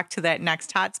quickly walk to that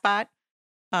next hot spot.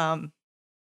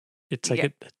 It's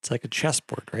like a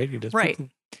chessboard, right? You just right.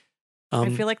 I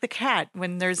feel like the cat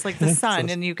when there's like the sun,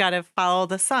 and you got to follow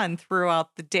the sun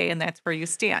throughout the day, and that's where you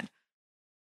stand.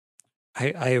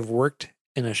 I have worked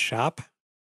in a shop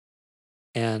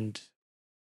and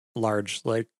large,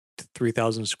 like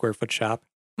 3,000 square foot shop,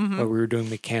 where we were doing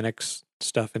mechanics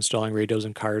stuff, installing radios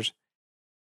in cars.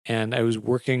 And I was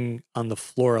working on the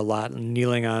floor a lot and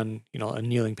kneeling on, a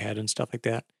kneeling pad and stuff like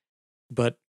that.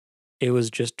 But it was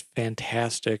just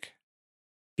fantastic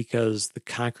because the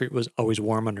concrete was always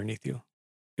warm underneath you.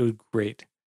 It was great.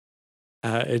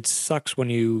 It sucks when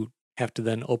you have to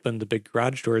then open the big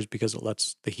garage doors because it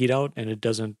lets the heat out and it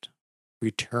doesn't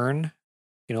return.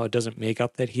 It doesn't make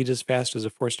up that heat as fast as a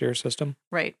forced air system.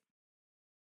 Right.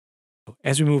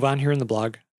 As we move on here in the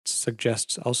blog, it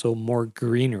suggests also more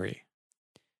greenery.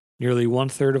 Nearly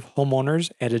 1/3 of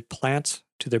homeowners added plants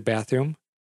to their bathroom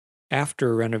after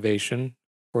a renovation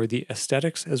for the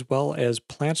aesthetics, as well as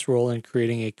plants' role in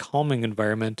creating a calming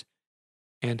environment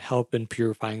and help in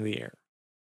purifying the air.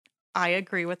 I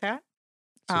agree with that.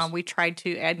 We tried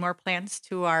to add more plants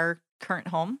to our current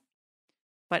home,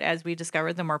 but as we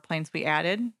discovered, the more plants we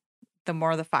added, the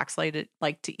more the fox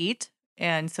liked to eat.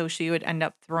 And so she would end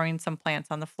up throwing some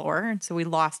plants on the floor. And so we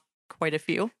lost quite a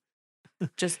few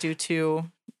just due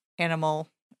to animal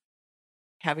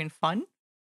having fun.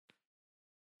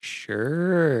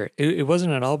 Sure. It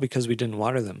wasn't at all because we didn't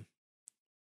water them.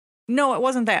 No, it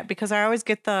wasn't that, because I always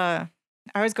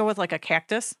go with like a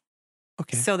cactus.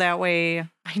 Okay. So that way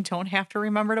I don't have to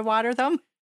remember to water them.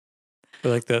 Or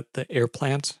like the air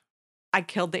plants? I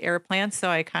killed the air plants, so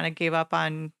I kind of gave up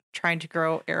on trying to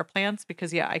grow air plants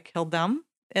because I killed them.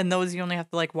 And those you only have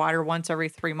to like water once every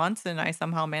 3 months, and I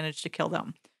somehow managed to kill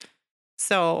them.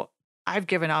 So I've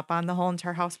given up on the whole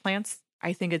entire house plants.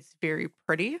 I think it's very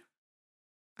pretty.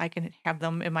 I can have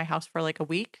them in my house for like a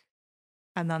week,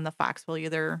 and then the fox will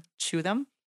either chew them,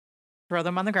 throw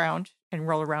them on the ground, and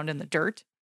roll around in the dirt,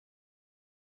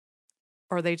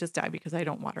 or they just die because I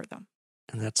don't water them.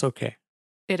 And that's okay.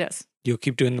 It is. You'll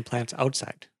keep doing the plants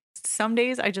outside. Some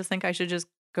days I just think I should just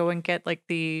go and get like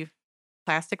the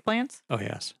plastic plants. Oh,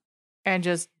 yes. And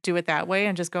just do it that way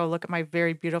and just go look at my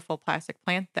very beautiful plastic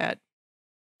plant that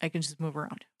I can just move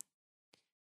around.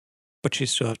 But you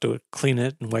still have to clean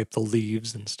it and wipe the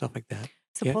leaves and stuff like that.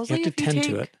 Supposedly, you have to tend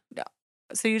to it.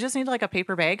 So you just need like a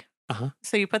paper bag. Uh-huh.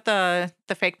 So you put the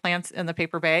fake plants in the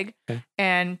paper bag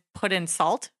and put in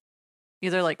salt,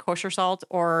 either like kosher salt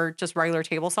or just regular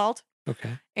table salt.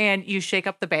 Okay. And you shake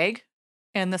up the bag,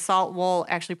 and the salt will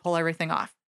actually pull everything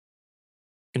off.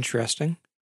 Interesting.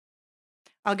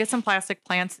 I'll get some plastic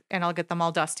plants and I'll get them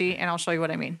all dusty, and I'll show you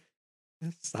what I mean.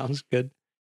 Sounds good.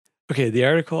 Okay, the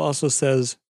article also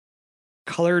says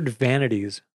colored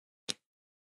vanities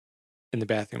in the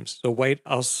bathrooms. So white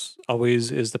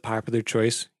always is the popular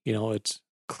choice. You know, it's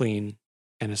clean,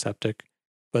 antiseptic,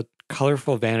 but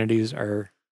colorful vanities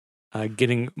are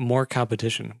getting more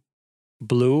competition.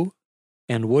 Blue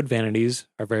and wood vanities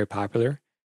are very popular.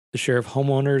 The share of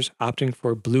homeowners opting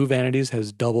for blue vanities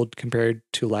has doubled compared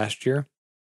to last year,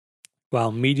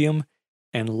 while medium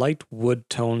and light wood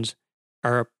tones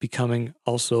are becoming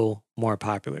also more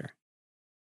popular.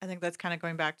 I think that's kind of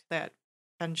going back to that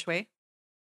feng shui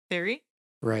theory.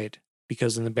 Right.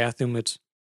 Because in the bathroom, it's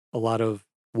a lot of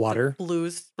The water,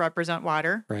 blues represent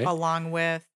water, right? along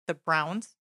with the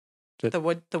browns, That the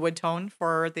wood tone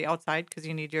for the outside because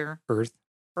you need your earth.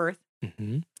 earth.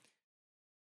 hmm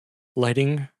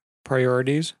Lighting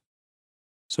priorities.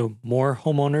 So more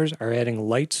homeowners are adding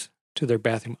lights to their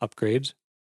bathroom upgrades.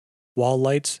 Wall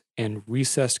lights and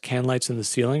recessed can lights in the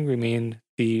ceiling remain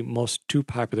the most two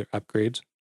popular upgrades.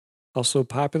 Also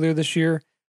popular this year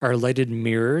are lighted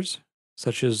mirrors,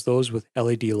 such as those with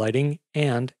LED lighting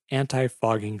and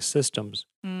anti-fogging systems,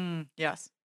 Yes.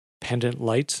 pendant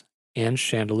lights, and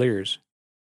chandeliers.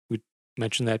 We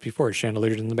mentioned that before,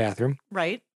 chandeliers in the bathroom.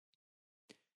 Right.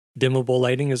 Dimmable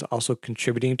lighting is also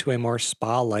contributing to a more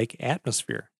spa-like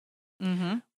atmosphere,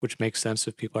 Mm-hmm. which makes sense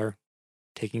if people are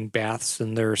taking baths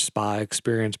in their spa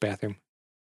experience bathroom.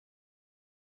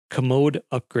 Commode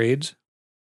upgrades.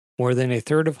 More than a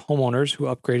third of homeowners who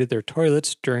upgraded their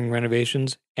toilets during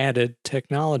renovations added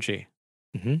technology.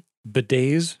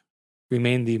 Bidets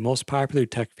remain the most popular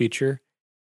tech feature,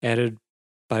 added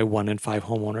by 1 in 5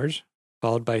 homeowners,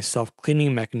 followed by self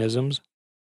cleaning mechanisms,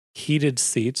 heated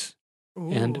seats,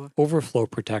 and Ooh. overflow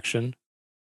protection,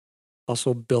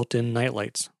 also built in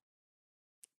nightlights.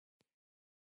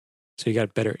 So you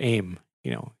got better aim.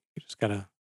 You know, you just gotta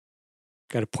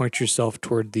point yourself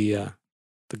toward the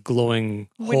glowing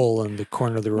When hole in the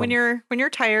corner of the room. when you're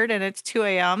tired and it's 2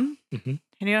 a.m. Mhm.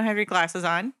 and you don't have your glasses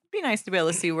on, it'd be nice to be able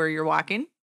to see where you're walking.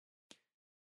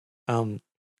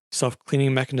 Self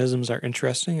cleaning mechanisms are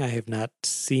interesting. I have not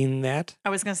seen that. I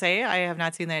was gonna say I have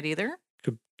not seen that either.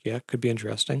 Could be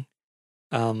interesting.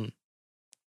 Um,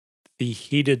 the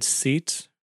heated seats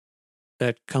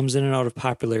that comes in and out of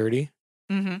popularity.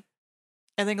 Mm-hmm.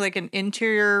 I think like an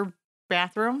interior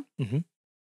bathroom, Mhm.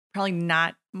 probably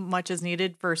not much is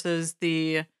needed versus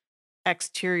the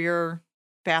exterior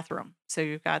bathroom. So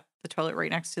you've got the toilet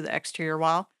right next to the exterior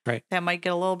wall. Right. That might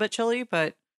get a little bit chilly,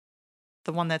 but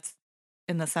the one that's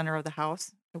in the center of the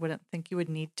house, I wouldn't think you would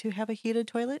need to have a heated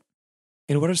toilet.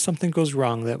 And what if something goes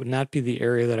wrong? That would not be the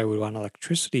area that I would want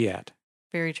electricity at.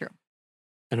 Very true.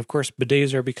 And of course,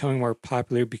 bidets are becoming more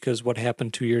popular because what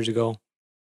happened 2 years ago?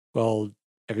 Well,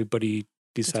 everybody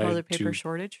The decided toilet paper to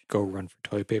shortage. go run for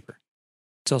toilet paper.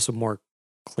 It's also more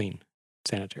clean,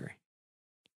 sanitary.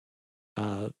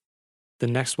 The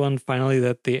next one, finally,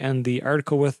 that they end the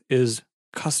article with is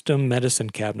custom medicine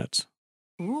cabinets.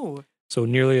 Ooh. So,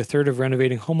 nearly a third of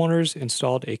renovating homeowners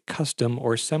installed a custom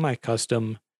or semi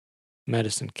custom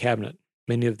medicine cabinet.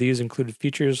 Many of these included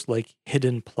features like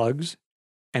hidden plugs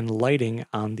and lighting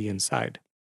on the inside,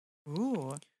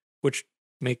 Ooh. which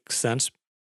makes sense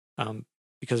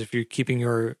because if you're keeping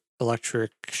your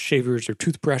electric shavers or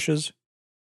toothbrushes,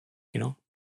 you know,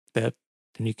 that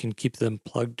then you can keep them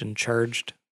plugged and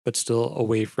charged, but still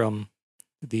away from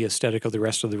the aesthetic of the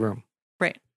rest of the room.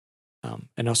 Right.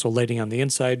 And also lighting on the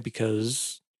inside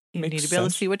because You makes need to be able to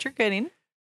sense. see what you're getting.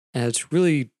 And it's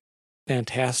really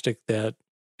fantastic that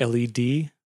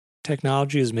LED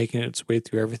technology is making its way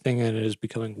through everything and it is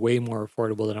becoming way more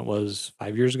affordable than it was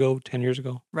 5 years ago, 10 years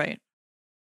ago. Right.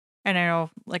 And I know,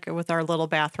 like with our little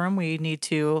bathroom, we need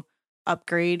to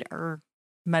upgrade our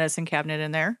medicine cabinet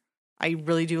in there. I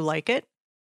really do like it,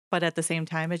 but at the same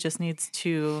time, it just needs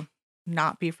to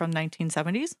not be from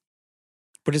 1970s.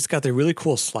 But it's got the really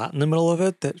cool slot in the middle of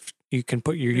it that you can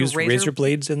put your Your used razor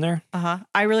blades in there.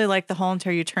 I really like the hole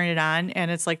until you turn it on, and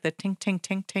it's like the tink, tink,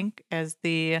 tink, tink as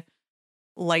the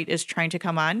light is trying to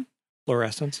come on.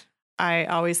 Fluorescence. I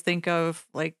always think of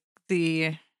like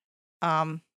the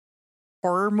um,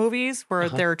 horror movies where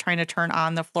they're trying to turn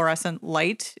on the fluorescent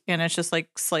light and it's just like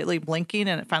slightly blinking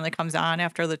and it finally comes on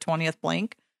after the 20th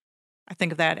blink. I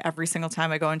think of that every single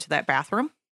time I go into that bathroom.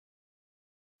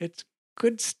 It's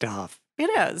good stuff. It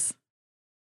is.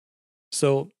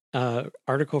 So,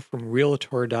 article from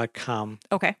Realtor.com.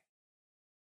 Okay.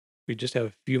 We just have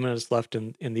a few minutes left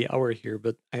in the hour here,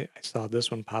 but I saw this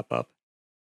one pop up.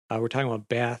 We're talking about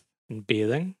bath and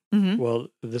bathing. Mm-hmm. Well,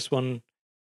 this one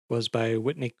was by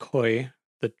Whitney Coy,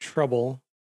 The Trouble,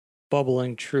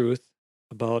 Bubbling Truth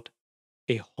About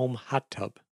a Home Hot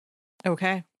Tub.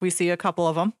 Okay. We see a couple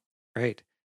of them. Right.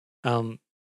 Um,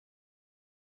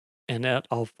 and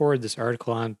I'll forward this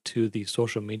article on to the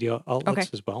social media outlets Okay.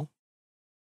 as well,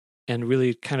 and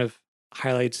really kind of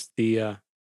highlights the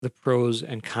pros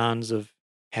and cons of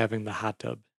having the hot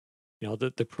tub.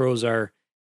 The pros are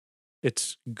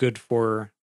it's good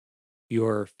for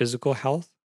your physical health.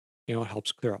 It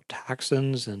helps clear out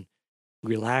toxins and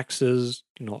relaxes,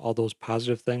 all those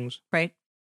positive things. Right.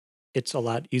 It's a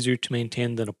lot easier to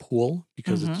maintain than a pool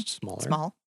because Mm-hmm. it's smaller.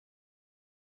 Small.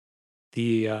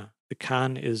 The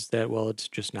con is that, well, it's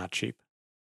just not cheap.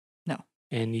 No.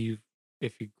 And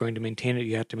if you're going to maintain it,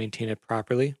 you have to maintain it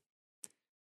properly.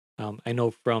 I know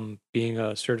from being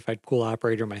a certified pool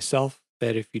operator myself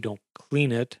that if you don't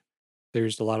clean it,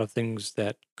 there's a lot of things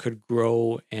that could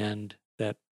grow, and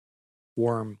that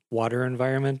warm water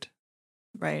environment,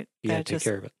 Right. you got to take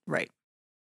care of it. Right.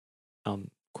 Of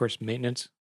course, maintenance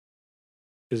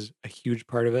is a huge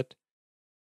part of it.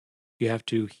 You have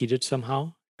to heat it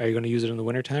somehow. Are you going to use it in the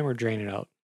wintertime or drain it out?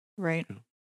 Right.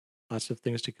 Lots of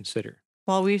things to consider.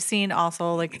 Well, we've seen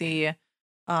also like the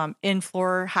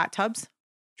in-floor hot tubs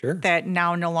Sure. that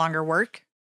now no longer work.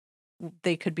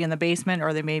 They could be in the basement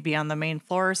or they may be on the main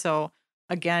floor. So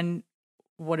again,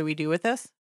 what do we do with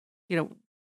this?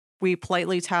 We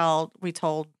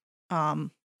told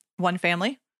one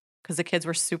family, because the kids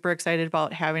were super excited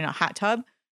about having a hot tub,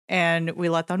 and we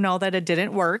let them know that it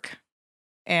didn't work.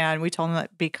 And we told them that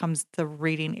it becomes the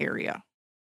reading area.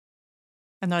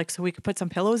 And they're like, so we could put some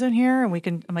pillows in here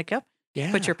and I'm like, yep. Yeah.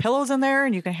 Put your pillows in there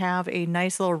and you can have a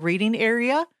nice little reading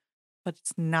area, but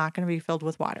it's not going to be filled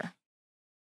with water.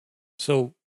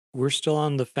 So we're still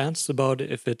on the fence about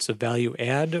if it's a value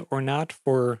add or not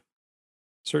for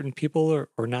certain people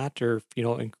or not, or,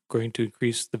 going to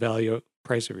increase the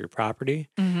price of your property.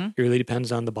 Mm-hmm. It really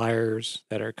depends on the buyers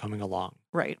that are coming along.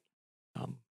 Right.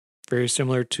 Very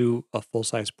similar to a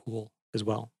full-size pool as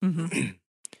well. Mm-hmm.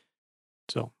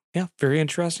 So, yeah, very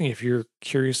interesting. If you're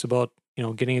curious about,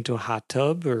 getting into a hot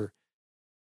tub, or,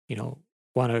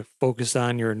 want to focus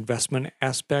on your investment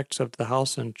aspects of the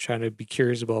house and trying to be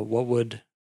curious about what would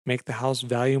make the house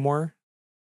value more,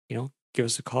 give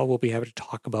us a call. We'll be happy to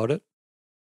talk about it.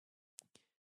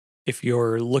 If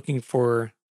you're looking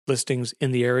for listings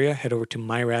in the area, head over to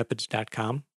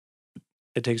myrapids.com.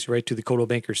 It takes you right to the Coldwell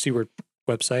Banker Seward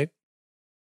website.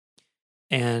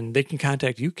 And they can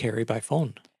contact you, Carrie, by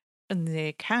phone. And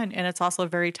they can. And it's also a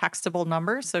very textable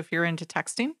number. So if you're into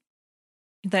texting,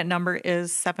 that number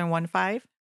is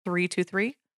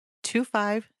 715-323-2577.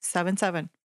 Of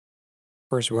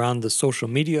course, we're on the social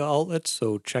media outlets,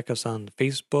 so check us on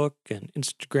Facebook and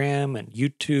Instagram and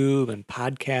YouTube and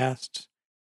podcasts.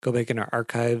 Go back in our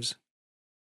archives.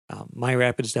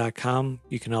 myrapids.com.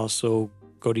 You can also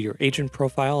go to your agent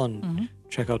profile and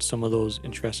check out some of those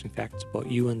interesting facts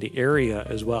about you and the area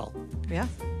as well. Yeah.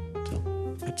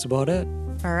 So that's about it.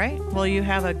 All right. Well, you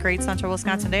have a great Central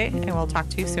Wisconsin day, and we'll talk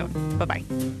to you soon. Bye-bye.